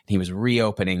accurate. He was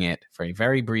reopening it for a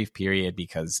very brief period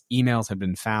because emails had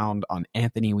been found on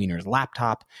Anthony Weiner's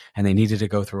laptop and they needed to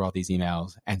go through all these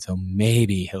emails. And so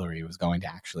maybe Hillary was going to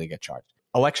actually get charged.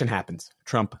 Election happens.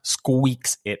 Trump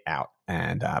squeaks it out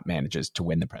and manages to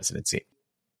win the presidency.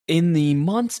 In the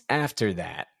months after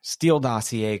that, Steele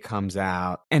dossier comes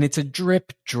out, and it's a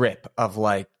drip of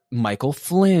like Michael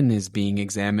Flynn is being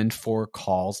examined for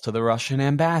calls to the Russian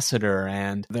ambassador,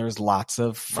 and there's lots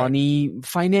of funny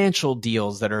financial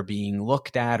deals that are being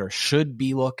looked at or should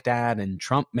be looked at, and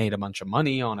Trump made a bunch of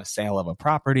money on a sale of a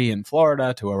property in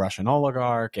Florida to a Russian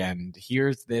oligarch, and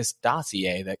here's this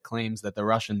dossier that claims that the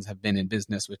Russians have been in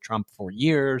business with Trump for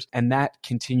years, and that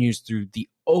continues through the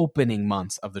opening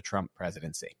months of the Trump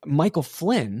presidency. Michael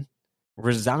Flynn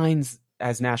resigns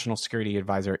as National Security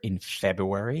Advisor in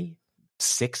February,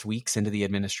 6 weeks into the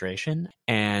administration.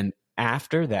 And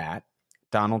after that,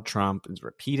 Donald Trump is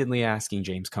repeatedly asking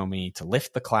James Comey to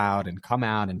lift the cloud and come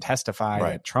out and testify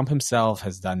that Trump himself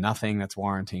has done nothing that's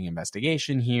warranting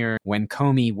investigation here. When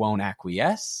Comey won't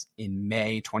acquiesce in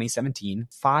May 2017,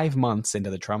 5 months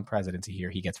into the Trump presidency here,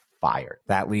 he gets fired.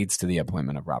 That leads to the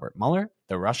appointment of Robert Mueller,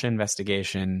 the Russia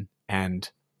investigation, and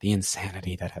the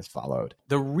insanity that has followed.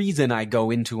 The reason I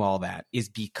go into all that is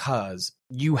because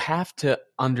you have to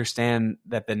understand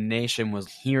that the nation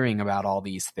was hearing about all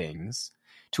these things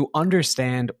to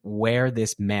understand where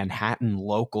this Manhattan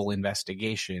local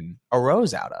investigation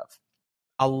arose out of.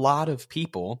 A lot of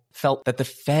people felt that the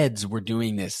feds were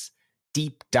doing this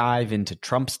deep dive into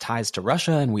Trump's ties to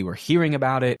Russia, and we were hearing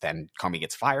about it. Then Comey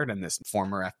gets fired, and this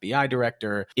former FBI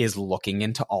director is looking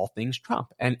into all things Trump.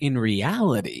 And in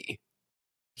reality,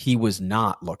 he was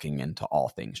not looking into all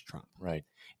things Trump. Right.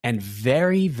 And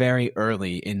very, very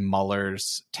early in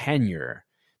Mueller's tenure,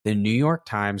 the New York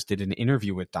Times did an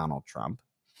interview with Donald Trump.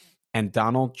 And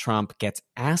Donald Trump gets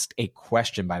asked a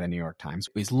question by the New York Times.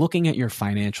 He's looking at your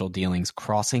financial dealings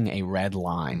crossing a red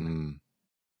line.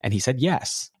 And he said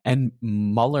yes. And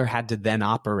Mueller had to then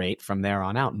operate from there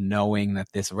on out, knowing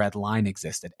that this red line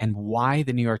existed. And why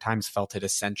the New York Times felt it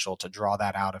essential to draw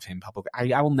that out of him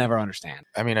publicly, I will never understand.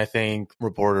 I mean, I think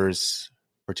reporters,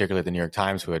 particularly the New York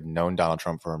Times, who had known Donald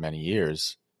Trump for many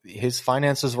years, his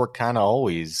finances were kind of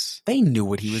always They knew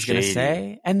what he was going to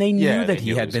say, and they knew that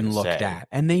he had been looked at,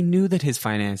 and they knew that his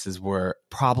finances were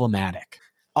problematic.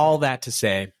 All that to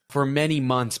say, for many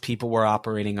months, people were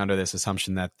operating under this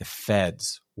assumption that the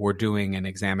feds were doing an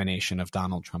examination of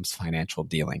Donald Trump's financial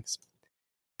dealings.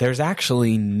 There's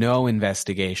actually no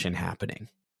investigation happening.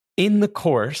 In the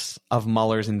course of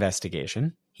Mueller's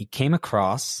investigation, he came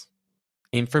across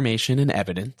information and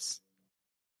evidence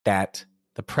that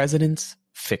the president's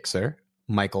fixer,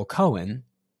 Michael Cohen,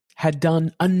 had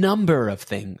done a number of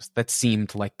things that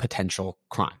seemed like potential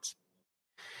crimes.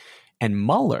 And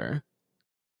Mueller,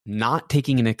 not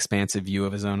taking an expansive view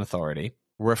of his own authority,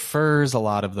 refers a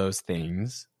lot of those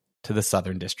things to the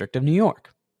Southern District of New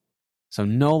York. So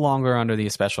no longer under the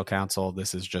special counsel.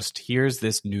 This is just, here's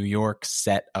this New York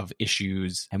set of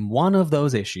issues. And one of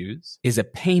those issues is a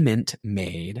payment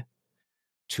made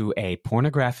to a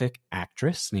pornographic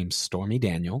actress named Stormy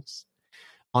Daniels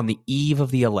on the eve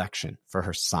of the election for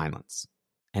her silence,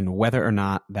 and whether or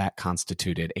not that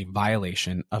constituted a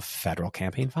violation of federal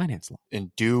campaign finance law.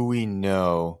 And do we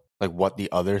know what the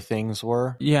other things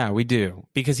were? Yeah, we do,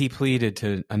 because he pleaded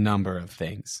to a number of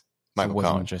things. Michael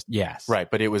Cohen. Yes. Right,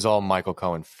 but it was all Michael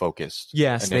Cohen focused.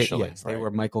 Yes, initially. They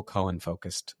were Michael Cohen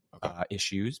focused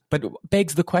issues. But it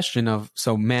begs the question of,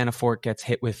 so Manafort gets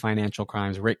hit with financial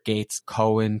crimes, Rick Gates,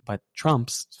 Cohen, but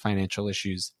Trump's financial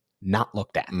issues not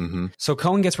looked at. Mm-hmm. So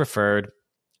Cohen gets referred.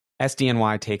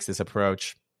 SDNY takes this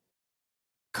approach.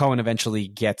 Cohen eventually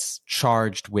gets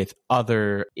charged with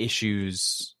other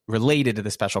issues related to the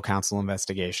special counsel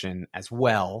investigation as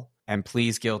well, and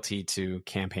pleads guilty to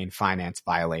campaign finance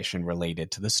violation related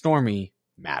to the Stormy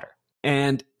matter.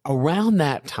 And around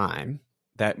that time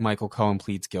that Michael Cohen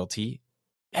pleads guilty,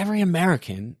 every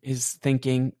American is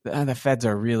thinking the feds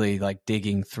are really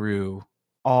digging through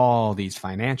all these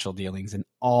financial dealings and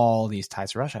all these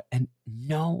ties to Russia. And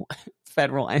no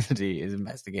federal entity is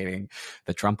investigating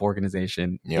the Trump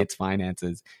organization, its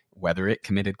finances, whether it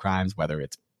committed crimes, whether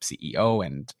its CEO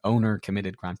and owner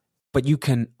committed crimes. But you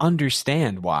can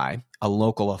understand why a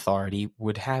local authority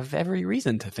would have every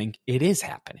reason to think it is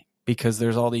happening, because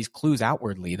there's all these clues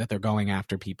outwardly that they're going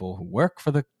after people who work for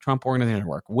the Trump organization,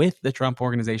 work with the Trump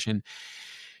organization.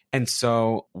 And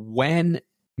so when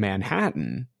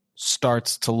Manhattan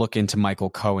starts to look into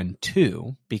Michael Cohen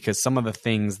too, because some of the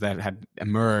things that had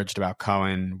emerged about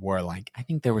Cohen were I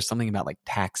think there was something about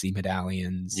taxi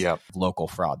medallions, local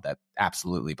fraud that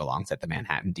absolutely belongs at the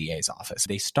Manhattan DA's office.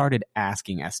 They started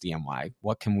asking SDNY,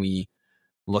 what can we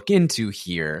look into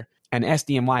here? And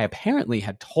SDNY apparently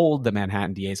had told the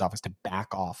Manhattan DA's office to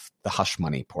back off the hush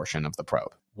money portion of the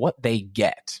probe. What they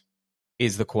get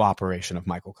is the cooperation of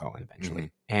Michael Cohen eventually,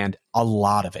 and a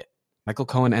lot of it. Michael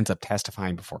Cohen ends up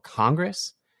testifying before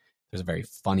Congress. There's a very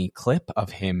funny clip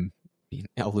of him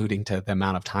alluding to the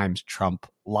amount of times Trump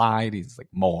lied. He's like,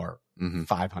 more,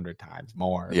 500 times,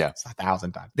 more,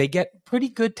 1,000 times. They get pretty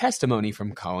good testimony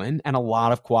from Cohen and a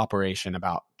lot of cooperation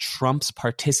about Trump's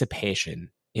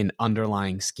participation in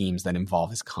underlying schemes that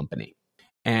involve his company.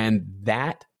 And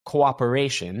that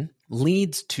cooperation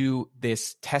leads to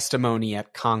this testimony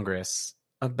at Congress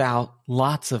about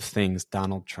lots of things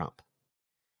Donald Trump.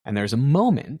 And there's a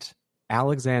moment,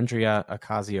 Alexandria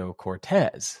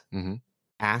Ocasio-Cortez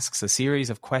asks a series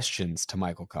of questions to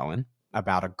Michael Cohen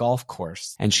about a golf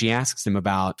course. And she asks him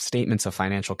about statements of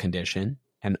financial condition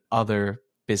and other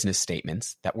business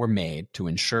statements that were made to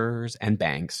insurers and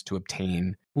banks to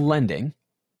obtain lending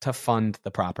to fund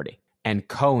the property. And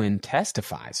Cohen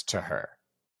testifies to her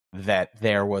that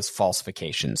there was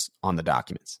falsifications on the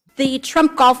documents. The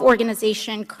Trump Golf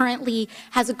Organization currently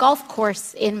has a golf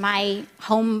course in my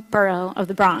home borough of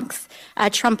the Bronx,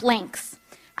 Trump Links.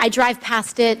 I drive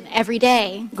past it every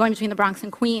day, going between the Bronx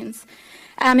and Queens.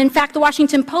 In fact, the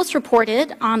Washington Post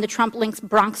reported on the Trump Links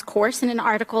Bronx course in an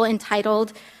article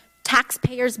entitled,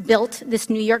 "Taxpayers Built This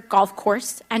New York Golf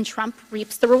Course and Trump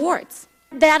Reaps the Rewards."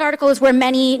 That article is where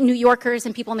many New Yorkers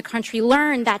and people in the country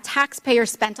learned that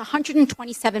taxpayers spent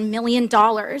 $127 million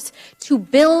to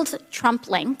build Trump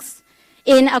Links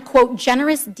in a, quote,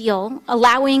 generous deal,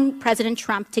 allowing President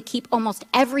Trump to keep almost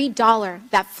every dollar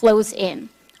that flows in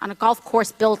on a golf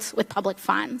course built with public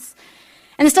funds.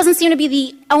 And this doesn't seem to be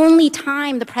the only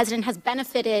time the president has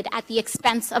benefited at the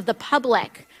expense of the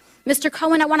public. Mr.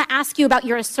 Cohen, I want to ask you about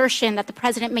your assertion that the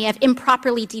president may have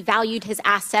improperly devalued his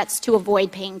assets to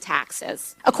avoid paying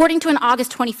taxes. According to an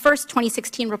August 21st,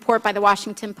 2016 report by the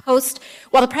Washington Post,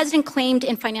 while the president claimed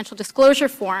in financial disclosure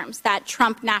forms that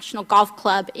Trump National Golf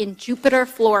Club in Jupiter,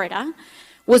 Florida,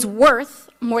 was worth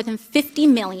more than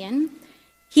 $50 million,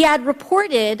 he had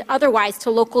reported otherwise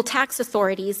to local tax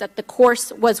authorities that the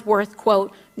course was worth,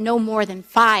 quote, no more than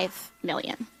 $5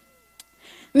 million.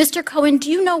 Mr. Cohen,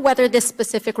 do you know whether this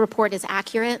specific report is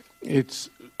accurate? It's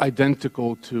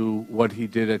identical to what he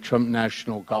did at Trump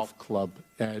National Golf Club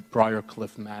at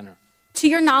Briarcliff Manor. To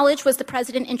your knowledge, was the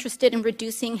president interested in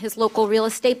reducing his local real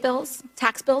estate bills,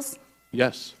 tax bills?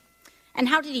 Yes. And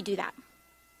how did he do that?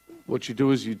 What you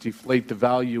do is you deflate the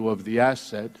value of the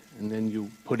asset, and then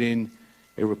you put in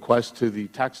a request to the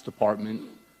tax department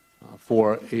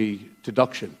for a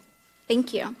deduction.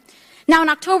 Thank you. Now, in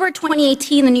October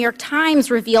 2018, the New York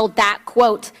Times revealed that,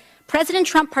 quote, President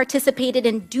Trump participated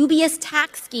in dubious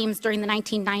tax schemes during the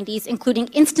 1990s, including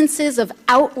instances of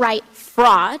outright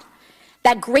fraud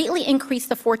that greatly increased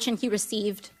the fortune he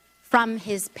received from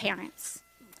his parents.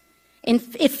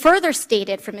 It further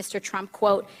stated from Mr. Trump,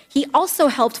 quote, he also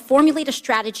helped formulate a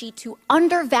strategy to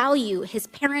undervalue his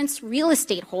parents' real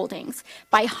estate holdings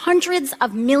by hundreds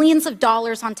of millions of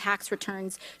dollars on tax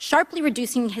returns, sharply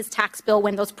reducing his tax bill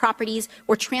when those properties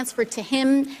were transferred to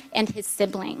him and his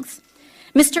siblings.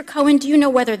 Mr. Cohen, do you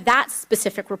know whether that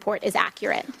specific report is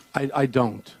accurate? I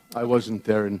don't. I wasn't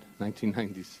there in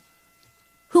 1990s.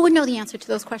 Who would know the answer to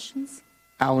those questions?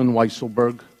 Alan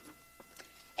Weisselberg.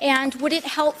 And would it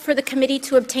help for the committee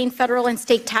to obtain federal and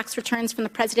state tax returns from the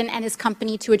president and his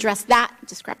company to address that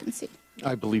discrepancy?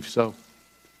 I believe so.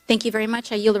 Thank you very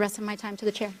much. I yield the rest of my time to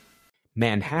the chair.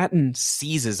 Manhattan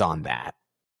seizes on that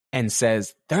and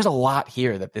says, there's a lot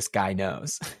here that this guy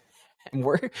knows. And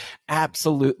we're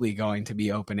absolutely going to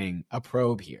be opening a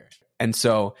probe here. And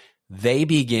so they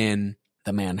begin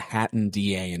the Manhattan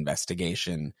DA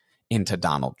investigation into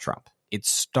Donald Trump. It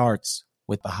starts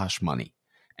with the hush money.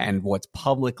 And what's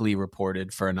publicly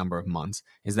reported for a number of months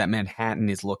is that Manhattan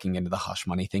is looking into the hush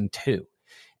money thing too.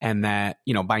 And that,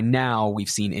 by now we've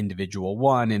seen individual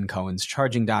one in Cohen's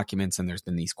charging documents. And there's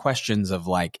been these questions of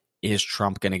like, is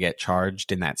Trump going to get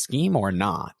charged in that scheme or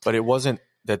not? But it wasn't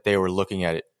that they were looking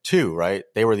at it too, right?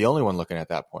 They were the only one looking at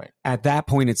that point. At that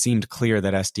point, it seemed clear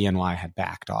that SDNY had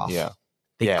backed off. Yeah.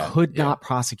 They could not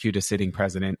prosecute a sitting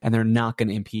president, and they're not going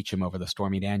to impeach him over the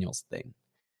Stormy Daniels thing.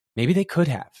 Maybe they could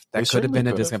have. That could have been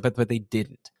a discussion, but they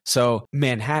didn't. So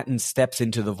Manhattan steps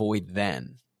into the void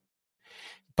then,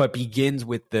 but begins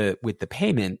with the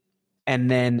payment.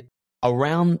 And then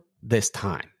around this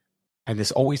time, and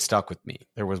this always stuck with me,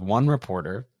 there was one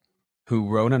reporter who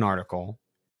wrote an article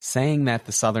saying that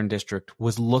the Southern District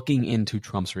was looking into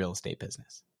Trump's real estate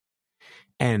business.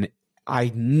 And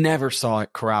I never saw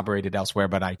it corroborated elsewhere,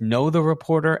 but I know the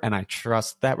reporter and I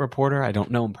trust that reporter. I don't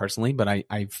know him personally, but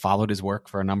I followed his work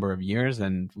for a number of years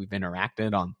and we've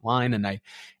interacted online, and I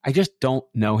just don't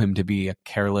know him to be a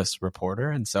careless reporter.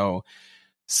 And so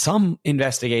some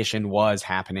investigation was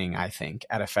happening, I think,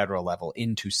 at a federal level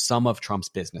into some of Trump's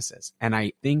businesses. And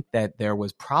I think that there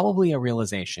was probably a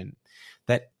realization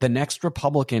that the next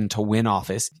Republican to win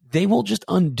office, they will just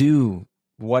undo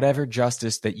whatever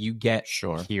justice that you get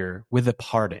here with a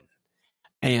pardon.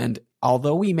 And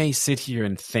although we may sit here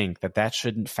and think that that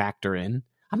shouldn't factor in,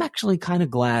 I'm actually kind of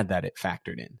glad that it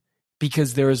factored in,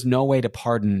 because there is no way to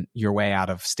pardon your way out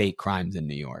of state crimes in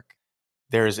New York.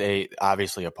 There's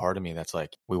obviously a part of me that's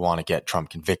like, we want to get Trump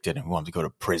convicted and we want him to go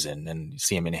to prison and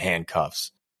see him in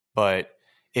handcuffs. But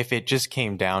if it just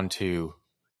came down to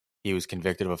he was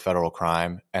convicted of a federal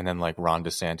crime and then like Ron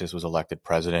DeSantis was elected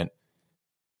president,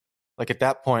 like at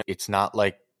that point, it's not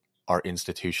like our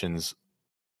institutions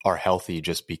are healthy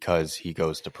just because he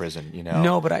goes to prison, you know?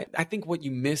 No, but I think what you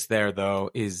miss there,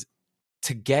 though, is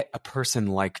to get a person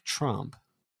like Trump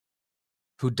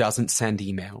who doesn't send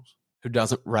emails, who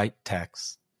doesn't write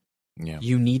texts,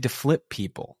 you need to flip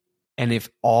people. And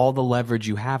if all the leverage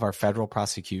you have are federal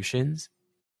prosecutions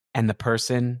and the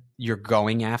person you're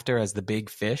going after as the big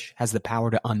fish has the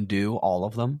power to undo all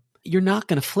of them, you're not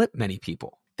going to flip many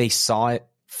people. They saw it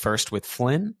first with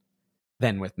Flynn,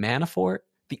 then with Manafort.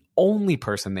 The only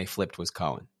person they flipped was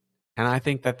Cohen. And I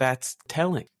think that that's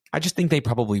telling. I just think they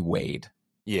probably weighed.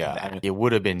 Yeah, I mean, it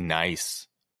would have been nice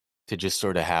to just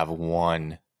sort of have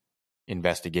one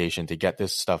investigation to get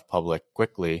this stuff public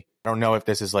quickly. I don't know if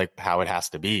this is like how it has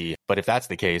to be, but if that's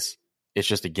the case, it's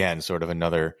just, again, sort of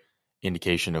another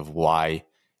indication of why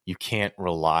you can't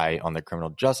rely on the criminal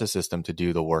justice system to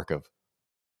do the work of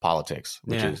politics,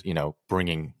 which is, you know,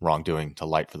 bringing wrongdoing to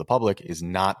light for the public is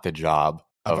not the job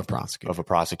of a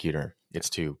prosecutor.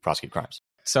 It's to prosecute crimes.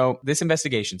 So this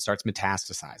investigation starts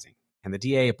metastasizing, and the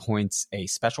DA appoints a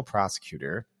special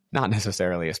prosecutor, not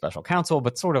necessarily a special counsel,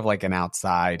 but sort of like an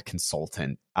outside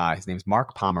consultant. His name is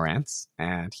Mark Pomerantz,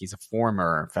 and he's a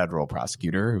former federal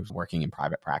prosecutor who's working in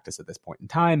private practice at this point in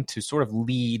time to sort of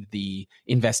lead the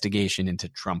investigation into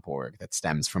Trump.org that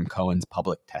stems from Cohen's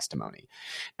public testimony.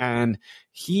 And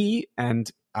he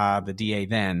and the DA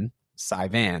then, Cy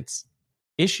Vance,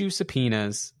 issue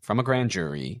subpoenas from a grand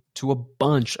jury to a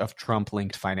bunch of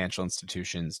Trump-linked financial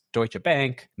institutions, Deutsche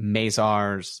Bank,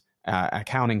 Mazars,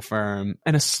 accounting firm,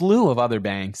 and a slew of other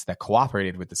banks that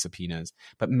cooperated with the subpoenas.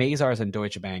 But Mazars and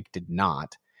Deutsche Bank did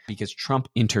not, because Trump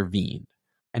intervened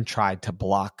and tried to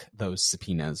block those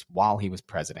subpoenas while he was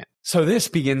president. So this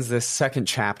begins this second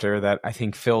chapter that I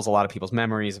think fills a lot of people's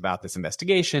memories about this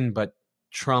investigation, but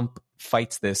Trump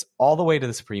fights this all the way to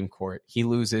the Supreme Court. He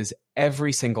loses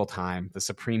every single time. The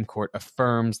Supreme Court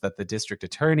affirms that the district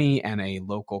attorney and a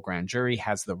local grand jury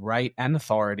has the right and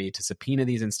authority to subpoena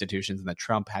these institutions, and that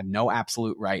Trump had no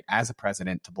absolute right as a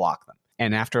president to block them.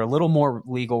 And after a little more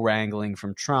legal wrangling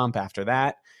from Trump after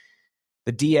that,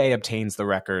 the DA obtains the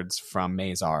records from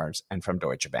Mazars and from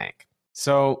Deutsche Bank.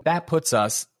 So that puts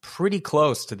us pretty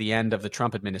close to the end of the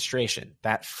Trump administration.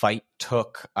 That fight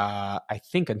took, I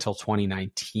think, until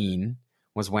 2019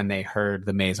 was when they heard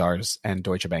the Mazars and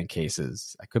Deutsche Bank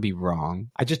cases. I could be wrong.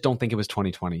 I just don't think it was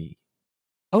 2020.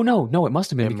 Oh, no, it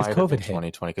must have been because COVID hit.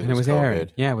 2020 because it was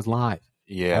aired. Yeah, it was live.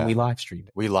 Yeah. And we live streamed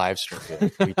it. We live streamed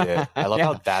it. We did. I love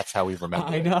how that's how we remember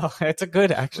it. I know. It's a good,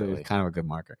 actually, really. Kind of a good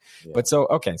marker. Yeah. But so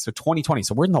 2020.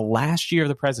 So we're in the last year of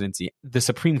the presidency. The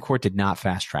Supreme Court did not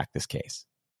fast track this case.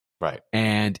 Right.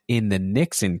 And in the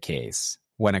Nixon case,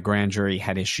 when a grand jury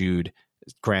had issued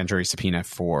grand jury subpoena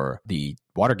for the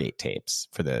Watergate tapes,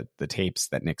 for the tapes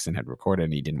that Nixon had recorded,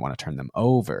 and he didn't want to turn them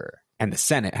over, and the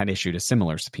Senate had issued a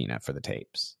similar subpoena for the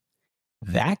tapes,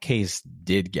 that case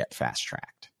did get fast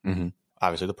tracked. Mm-hmm.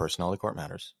 Obviously, the personnel of the court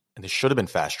matters, and this should have been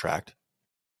fast tracked,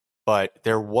 but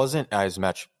there wasn't as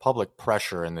much public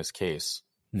pressure in this case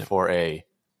for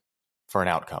an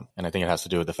outcome. And I think it has to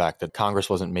do with the fact that Congress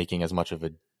wasn't making as much of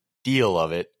a deal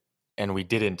of it, and we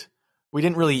didn't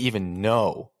really even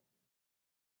know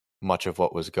much of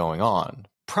what was going on.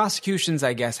 Prosecutions,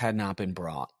 I guess, had not been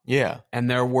brought. Yeah. And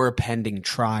there were pending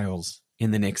trials in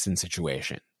the Nixon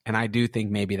situation. And I do think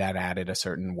maybe that added a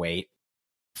certain weight.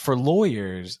 For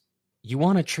lawyers, you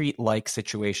want to treat like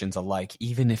situations alike,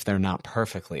 even if they're not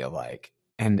perfectly alike.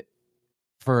 And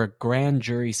for a grand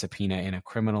jury subpoena in a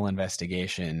criminal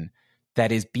investigation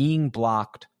that is being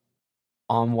blocked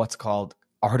on what's called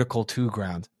Article 2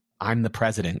 grounds, I'm the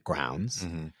president grounds,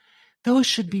 those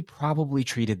should be probably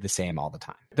treated the same all the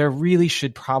time. There really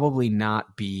should probably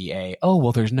not be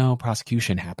there's no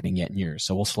prosecution happening yet in yours,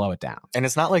 so we'll slow it down. And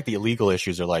it's not like the illegal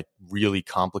issues are like really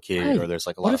complicated or there's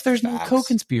like a lot of facts. What if there's no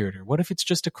co-conspirator? What if it's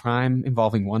just a crime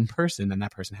involving one person and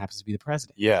that person happens to be the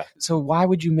president? Yeah. So why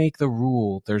would you make the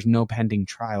rule there's no pending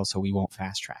trial so we won't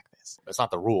fast track this? It's not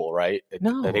the rule, right?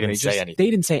 No, they didn't say anything. They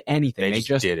didn't say anything. They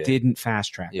just didn't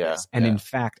fast track this. And in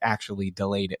fact, actually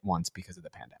delayed it once because of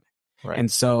the pandemic. Right.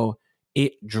 And so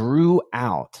it drew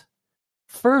out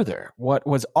further what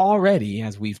was already,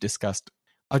 as we've discussed,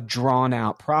 a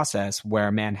drawn-out process where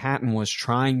Manhattan was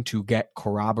trying to get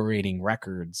corroborating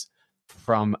records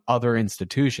from other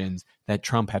institutions that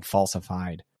Trump had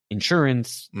falsified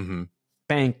insurance,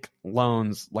 bank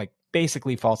loans, like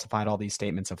basically falsified all these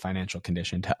statements of financial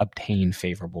condition to obtain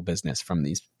favorable business from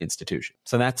these institutions.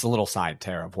 So that's a little side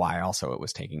tear of why also it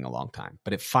was taking a long time.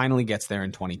 But it finally gets there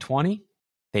in 2020.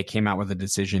 They came out with a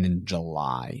decision in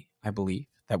July, I believe,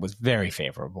 that was very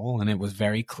favorable, and it was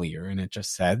very clear. And it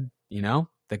just said,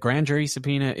 the grand jury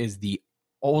subpoena is the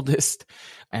oldest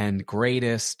and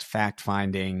greatest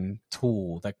fact-finding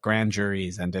tool that grand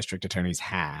juries and district attorneys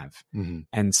have.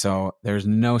 And so there's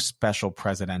no special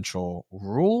presidential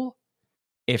rule.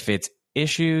 If it's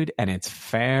issued and it's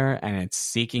fair and it's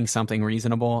seeking something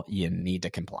reasonable, you need to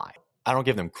comply. I don't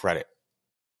give them credit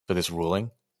for this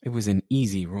ruling. It was an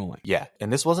easy ruling. Yeah.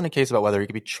 And this wasn't a case about whether he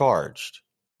could be charged,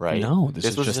 right? No,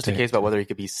 this was just a case about whether he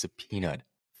could be subpoenaed.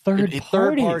 Third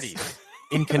parties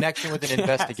in connection with an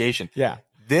investigation. Yeah.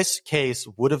 This case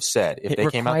would have said, if they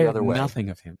came out the other way, nothing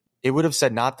of him. It would have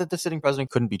said not that the sitting president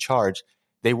couldn't be charged.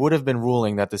 They would have been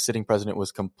ruling that the sitting president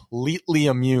was completely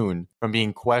immune from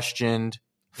being questioned,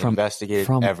 investigated,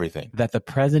 everything. That the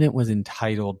president was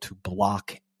entitled to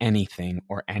block anything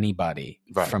or anybody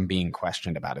from being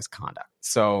questioned about his conduct.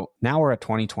 So now we're at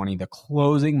 2020, the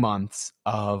closing months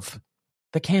of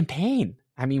the campaign.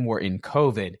 I mean, we're in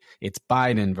COVID. It's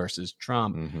Biden versus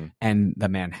Trump. And the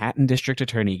Manhattan district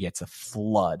attorney gets a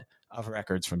flood of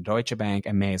records from Deutsche Bank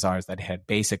and Mazars that had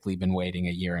basically been waiting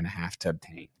a year and a half to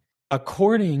obtain.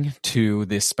 According to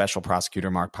this special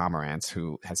prosecutor, Mark Pomerantz,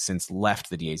 who has since left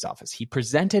the DA's office, he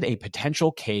presented a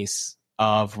potential case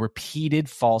of repeated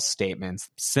false statements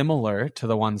similar to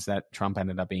the ones that Trump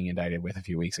ended up being indicted with a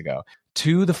few weeks ago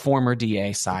to the former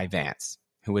DA, Cy Vance,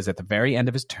 who was at the very end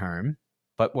of his term,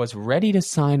 but was ready to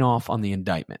sign off on the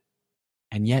indictment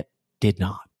and yet did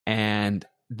not. And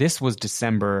this was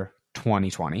December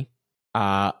 2020.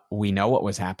 We know what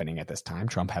was happening at this time.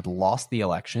 Trump had lost the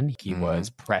election. He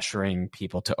was pressuring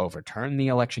people to overturn the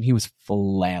election. He was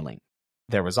flailing.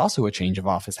 There was also a change of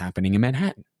office happening in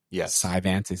Manhattan. Yes. Cy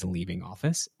Vance is leaving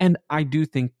office. And I do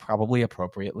think probably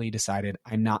appropriately decided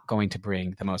I'm not going to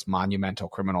bring the most monumental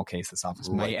criminal case this office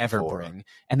may ever bring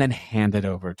and then hand it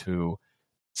over to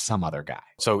some other guy.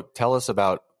 So tell us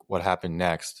about what happened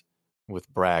next with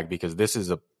Bragg, because this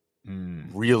is a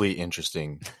really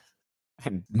interesting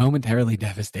and momentarily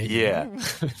devastating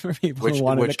for people who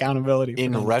wanted accountability.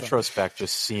 In retrospect,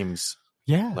 just seems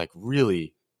like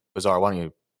really bizarre. Why don't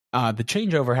you? The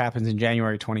changeover happens in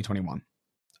January 2021,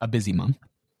 a busy month.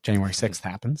 January 6th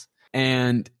happens.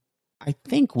 And I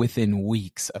think within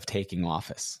weeks of taking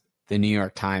office, the New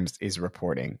York Times is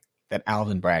reporting that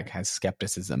Alvin Bragg has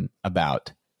skepticism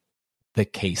about the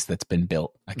case that's been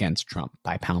built against Trump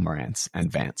by Pomerantz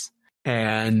and Vance.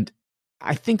 And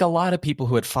I think a lot of people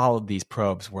who had followed these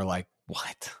probes were like,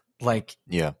 what? Like,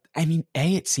 I mean,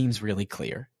 A, it seems really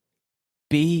clear.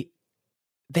 B,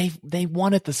 they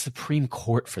wanted the Supreme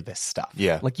Court for this stuff.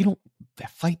 Like, you don't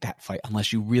fight that fight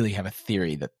unless you really have a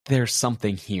theory that there's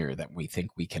something here that we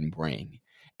think we can bring.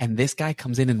 And this guy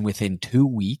comes in and within 2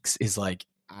 weeks is like,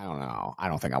 I don't know. I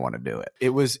don't think I want to do it. It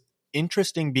was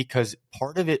interesting because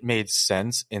part of it made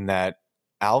sense in that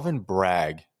Alvin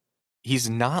Bragg, he's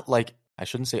not like, I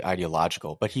shouldn't say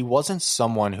ideological, but he wasn't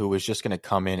someone who was just going to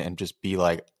come in and just be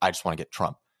like, I just want to get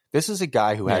Trump. This is a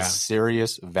guy who has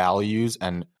serious values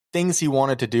and things he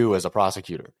wanted to do as a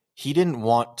prosecutor. He didn't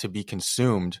want to be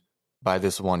consumed by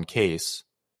this one case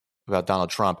about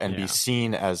Donald Trump and be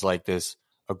seen as like this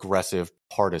aggressive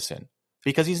partisan,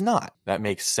 because he's not. That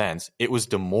makes sense. It was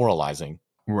demoralizing.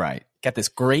 Right. Get this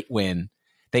great win.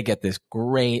 They get this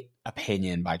great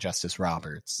opinion by Justice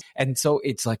Roberts. And so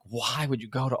it's like, why would you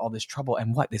go to all this trouble?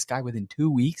 And what, this guy within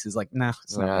 2 weeks is like, nah,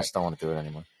 it's not I just don't want to do it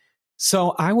anymore.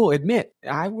 So I will admit,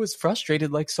 I was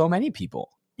frustrated like so many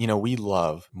people. You know, we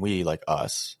like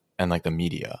us and like the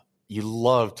media, you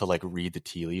love to like read the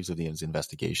tea leaves of these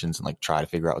investigations and like try to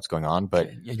figure out what's going on.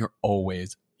 But you're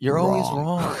always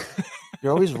wrong.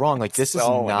 You're always wrong. Like this is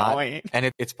not, annoying.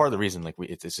 And it's part of the reason. Like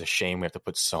it's a shame we have to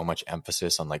put so much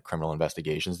emphasis on like criminal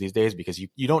investigations these days because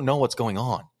you don't know what's going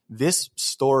on. This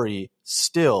story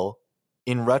still,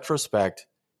 in retrospect,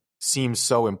 seems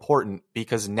so important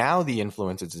because now the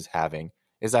influence it's having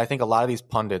is I think a lot of these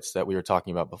pundits that we were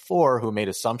talking about before who made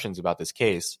assumptions about this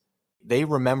case, they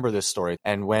remember this story.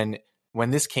 And when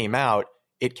this came out,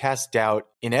 it cast doubt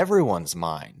in everyone's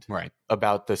mind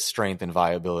about the strength and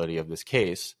viability of this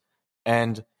case.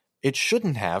 And it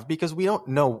shouldn't have, because we don't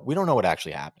know what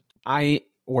actually happened. I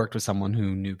worked with someone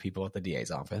who knew people at the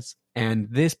DA's office. And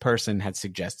this person had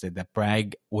suggested that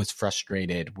Bragg was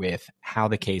frustrated with how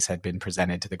the case had been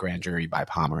presented to the grand jury by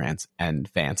Pomerantz and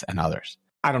Vance and others.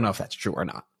 I don't know if that's true or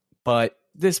not, but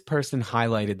this person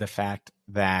highlighted the fact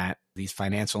that these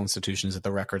financial institutions that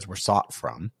the records were sought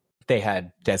from, they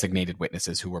had designated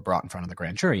witnesses who were brought in front of the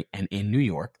grand jury. And in New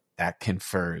York, that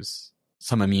confers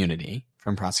some immunity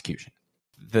from prosecution.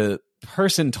 The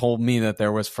person told me that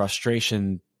there was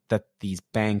frustration that these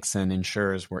banks and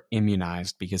insurers were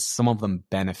immunized because some of them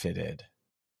benefited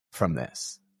from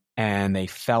this. And they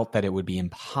felt that it would be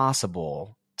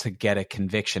impossible to get a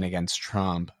conviction against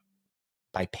Trump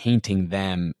by painting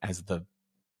them as the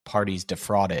parties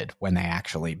defrauded when they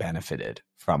actually benefited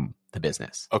from the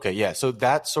business. Okay, yeah. So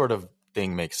that sort of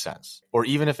thing makes sense. Or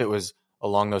even if it was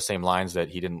along those same lines that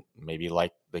he didn't maybe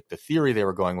like the theory they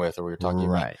were going with, or we were talking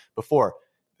about before,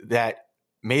 that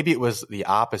maybe it was the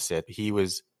opposite. He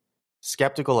was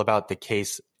skeptical about the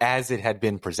case as it had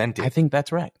been presented. I think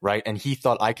that's right. Right? And he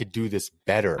thought, I could do this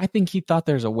better. I think he thought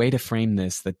there's a way to frame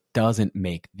this that doesn't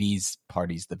make these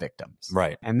parties the victims.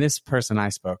 Right. And this person I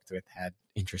spoke with had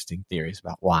interesting theories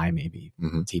about why maybe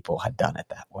people had done it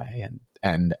that way.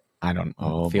 And I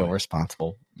don't feel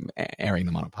responsible airing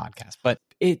them on a podcast. But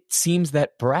it seems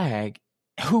that Bragg,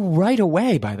 who right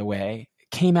away, by the way,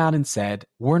 came out and said,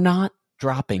 we're not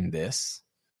dropping this.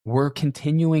 We're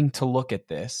continuing to look at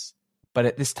this. But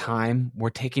at this time, we're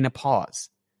taking a pause.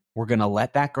 We're going to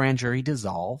let that grand jury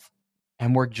dissolve,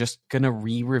 and we're just going to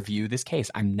re-review this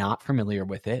case. I'm not familiar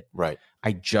with it. Right.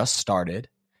 I just started.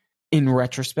 In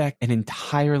retrospect, an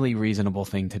entirely reasonable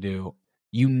thing to do.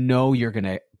 You know you're going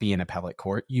to be in appellate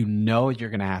court. You know you're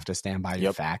going to have to stand by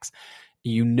your facts.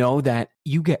 You know that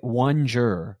you get one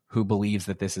juror who believes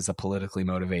that this is a politically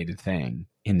motivated thing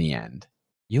in the end.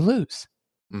 You lose.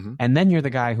 Mm-hmm. And then you're the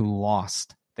guy who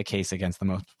lost the case against the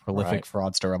most prolific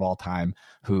fraudster of all time,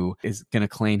 who is going to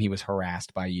claim he was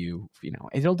harassed by you. You know,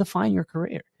 it'll define your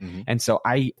career. Mm-hmm. And so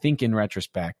I think in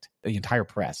retrospect, the entire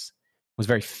press was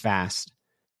very fast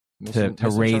to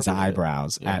raise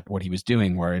eyebrows at what he was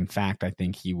doing, where in fact, I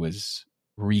think he was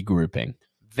regrouping.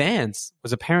 Vance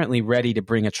was apparently ready to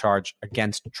bring a charge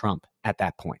against Trump at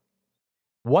that point.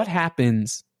 What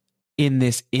happens in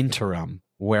this interim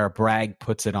where Bragg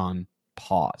puts it on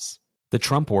pause? The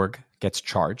Trump org gets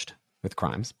charged with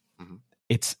crimes. Mm-hmm.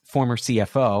 Its former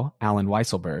CFO, Alan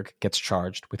Weisselberg, gets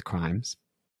charged with crimes.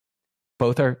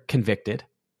 Both are convicted.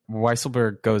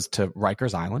 Weisselberg goes to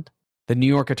Rikers Island. The New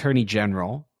York Attorney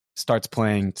General starts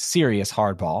playing serious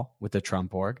hardball with the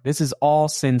Trump org. This is all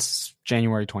since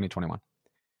January 2021.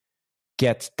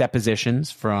 Gets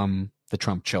depositions from the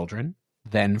Trump children,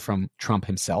 then from Trump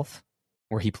himself,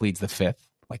 where he pleads the fifth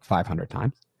like 500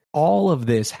 times. All of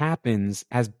this happens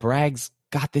as Bragg's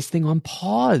got this thing on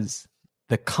pause.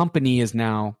 The company is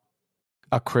now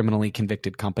a criminally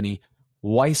convicted company.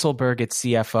 Weisselberg, its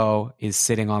CFO, is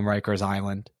sitting on Rikers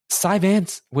Island. Cy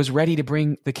Vance was ready to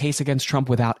bring the case against Trump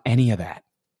without any of that.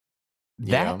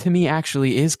 That to me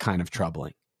actually is kind of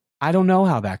troubling. I don't know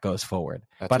how that goes forward,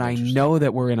 but I know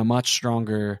that we're in a much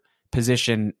stronger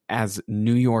position as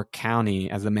New York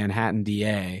County, as the Manhattan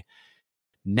DA.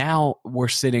 Now we're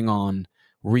sitting on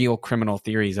real criminal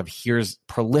theories of here's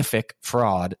prolific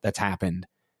fraud that's happened,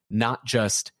 not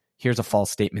just here's a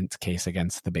false statement case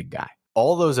against the big guy.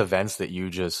 All those events that you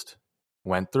just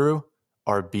went through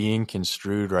are being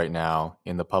construed right now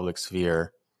in the public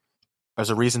sphere as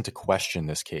a reason to question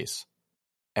this case.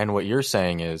 And what you're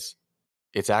saying is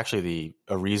it's actually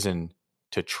a reason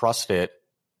to trust it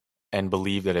and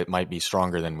believe that it might be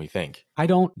stronger than we think. I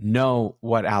don't know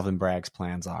what Alvin Bragg's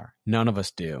plans are. None of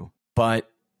us do. But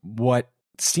what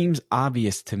seems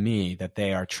obvious to me that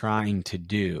they are trying to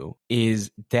do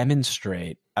is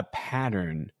demonstrate a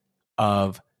pattern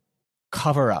of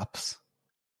cover-ups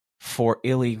for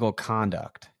illegal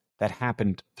conduct that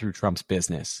happened through Trump's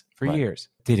business for years.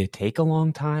 Did it take a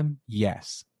long time?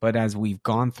 Yes. But as we've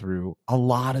gone through, a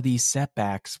lot of these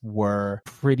setbacks were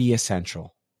pretty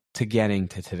essential to getting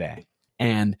to today.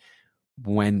 And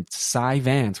when Cy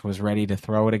Vance was ready to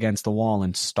throw it against the wall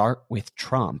and start with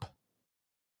Trump,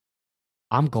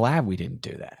 I'm glad we didn't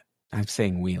do that. I'm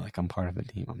saying we like I'm part of the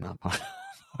team. I'm not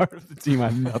part of the team. I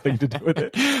have nothing to do with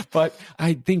it. But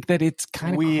I think that it's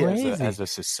kind of crazy. As a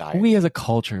society. We as a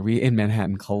culture, we in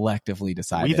Manhattan collectively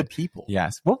decided. We the people.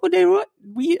 Yes. What would they do?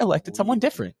 We elected someone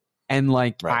different. And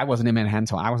I wasn't in Manhattan,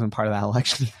 so I wasn't part of that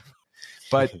election.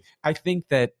 But I think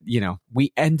that,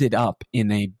 we ended up in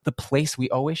the place we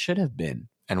always should have been.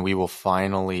 And we will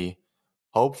finally,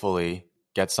 hopefully,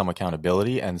 get some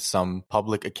accountability and some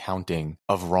public accounting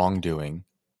of wrongdoing.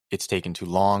 It's taken too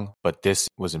long, but this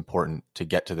was important to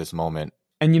get to this moment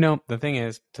And the thing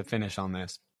is, to finish on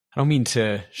this, I don't mean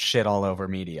to shit all over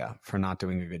media for not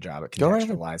doing a good job at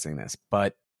contextualizing this,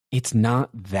 but it's not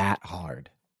that hard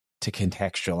to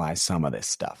contextualize some of this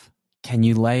stuff. Can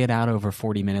you lay it out over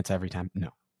 40 minutes every time? No.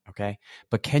 Okay.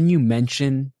 But can you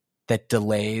mention that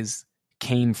delays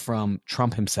came from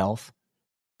Trump himself?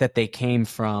 That they came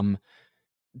from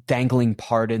dangling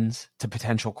pardons to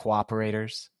potential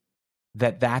cooperators?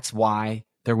 That's why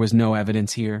there was no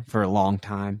evidence here for a long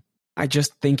time? I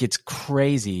just think it's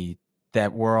crazy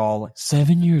that we're all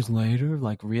 7 years later,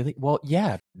 like, really? Well,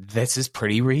 yeah, this is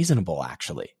pretty reasonable,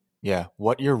 actually. Yeah,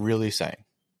 what you're really saying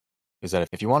is that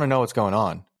if you want to know what's going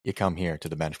on, you come here to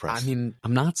the bench press. I mean,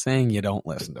 I'm not saying you don't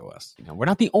listen to us. We're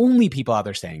not the only people out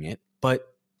there saying it, but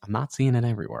I'm not seeing it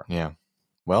everywhere. Yeah.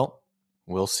 Well,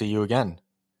 we'll see you again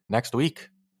next week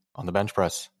on the bench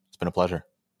press. It's been a pleasure.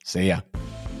 See ya.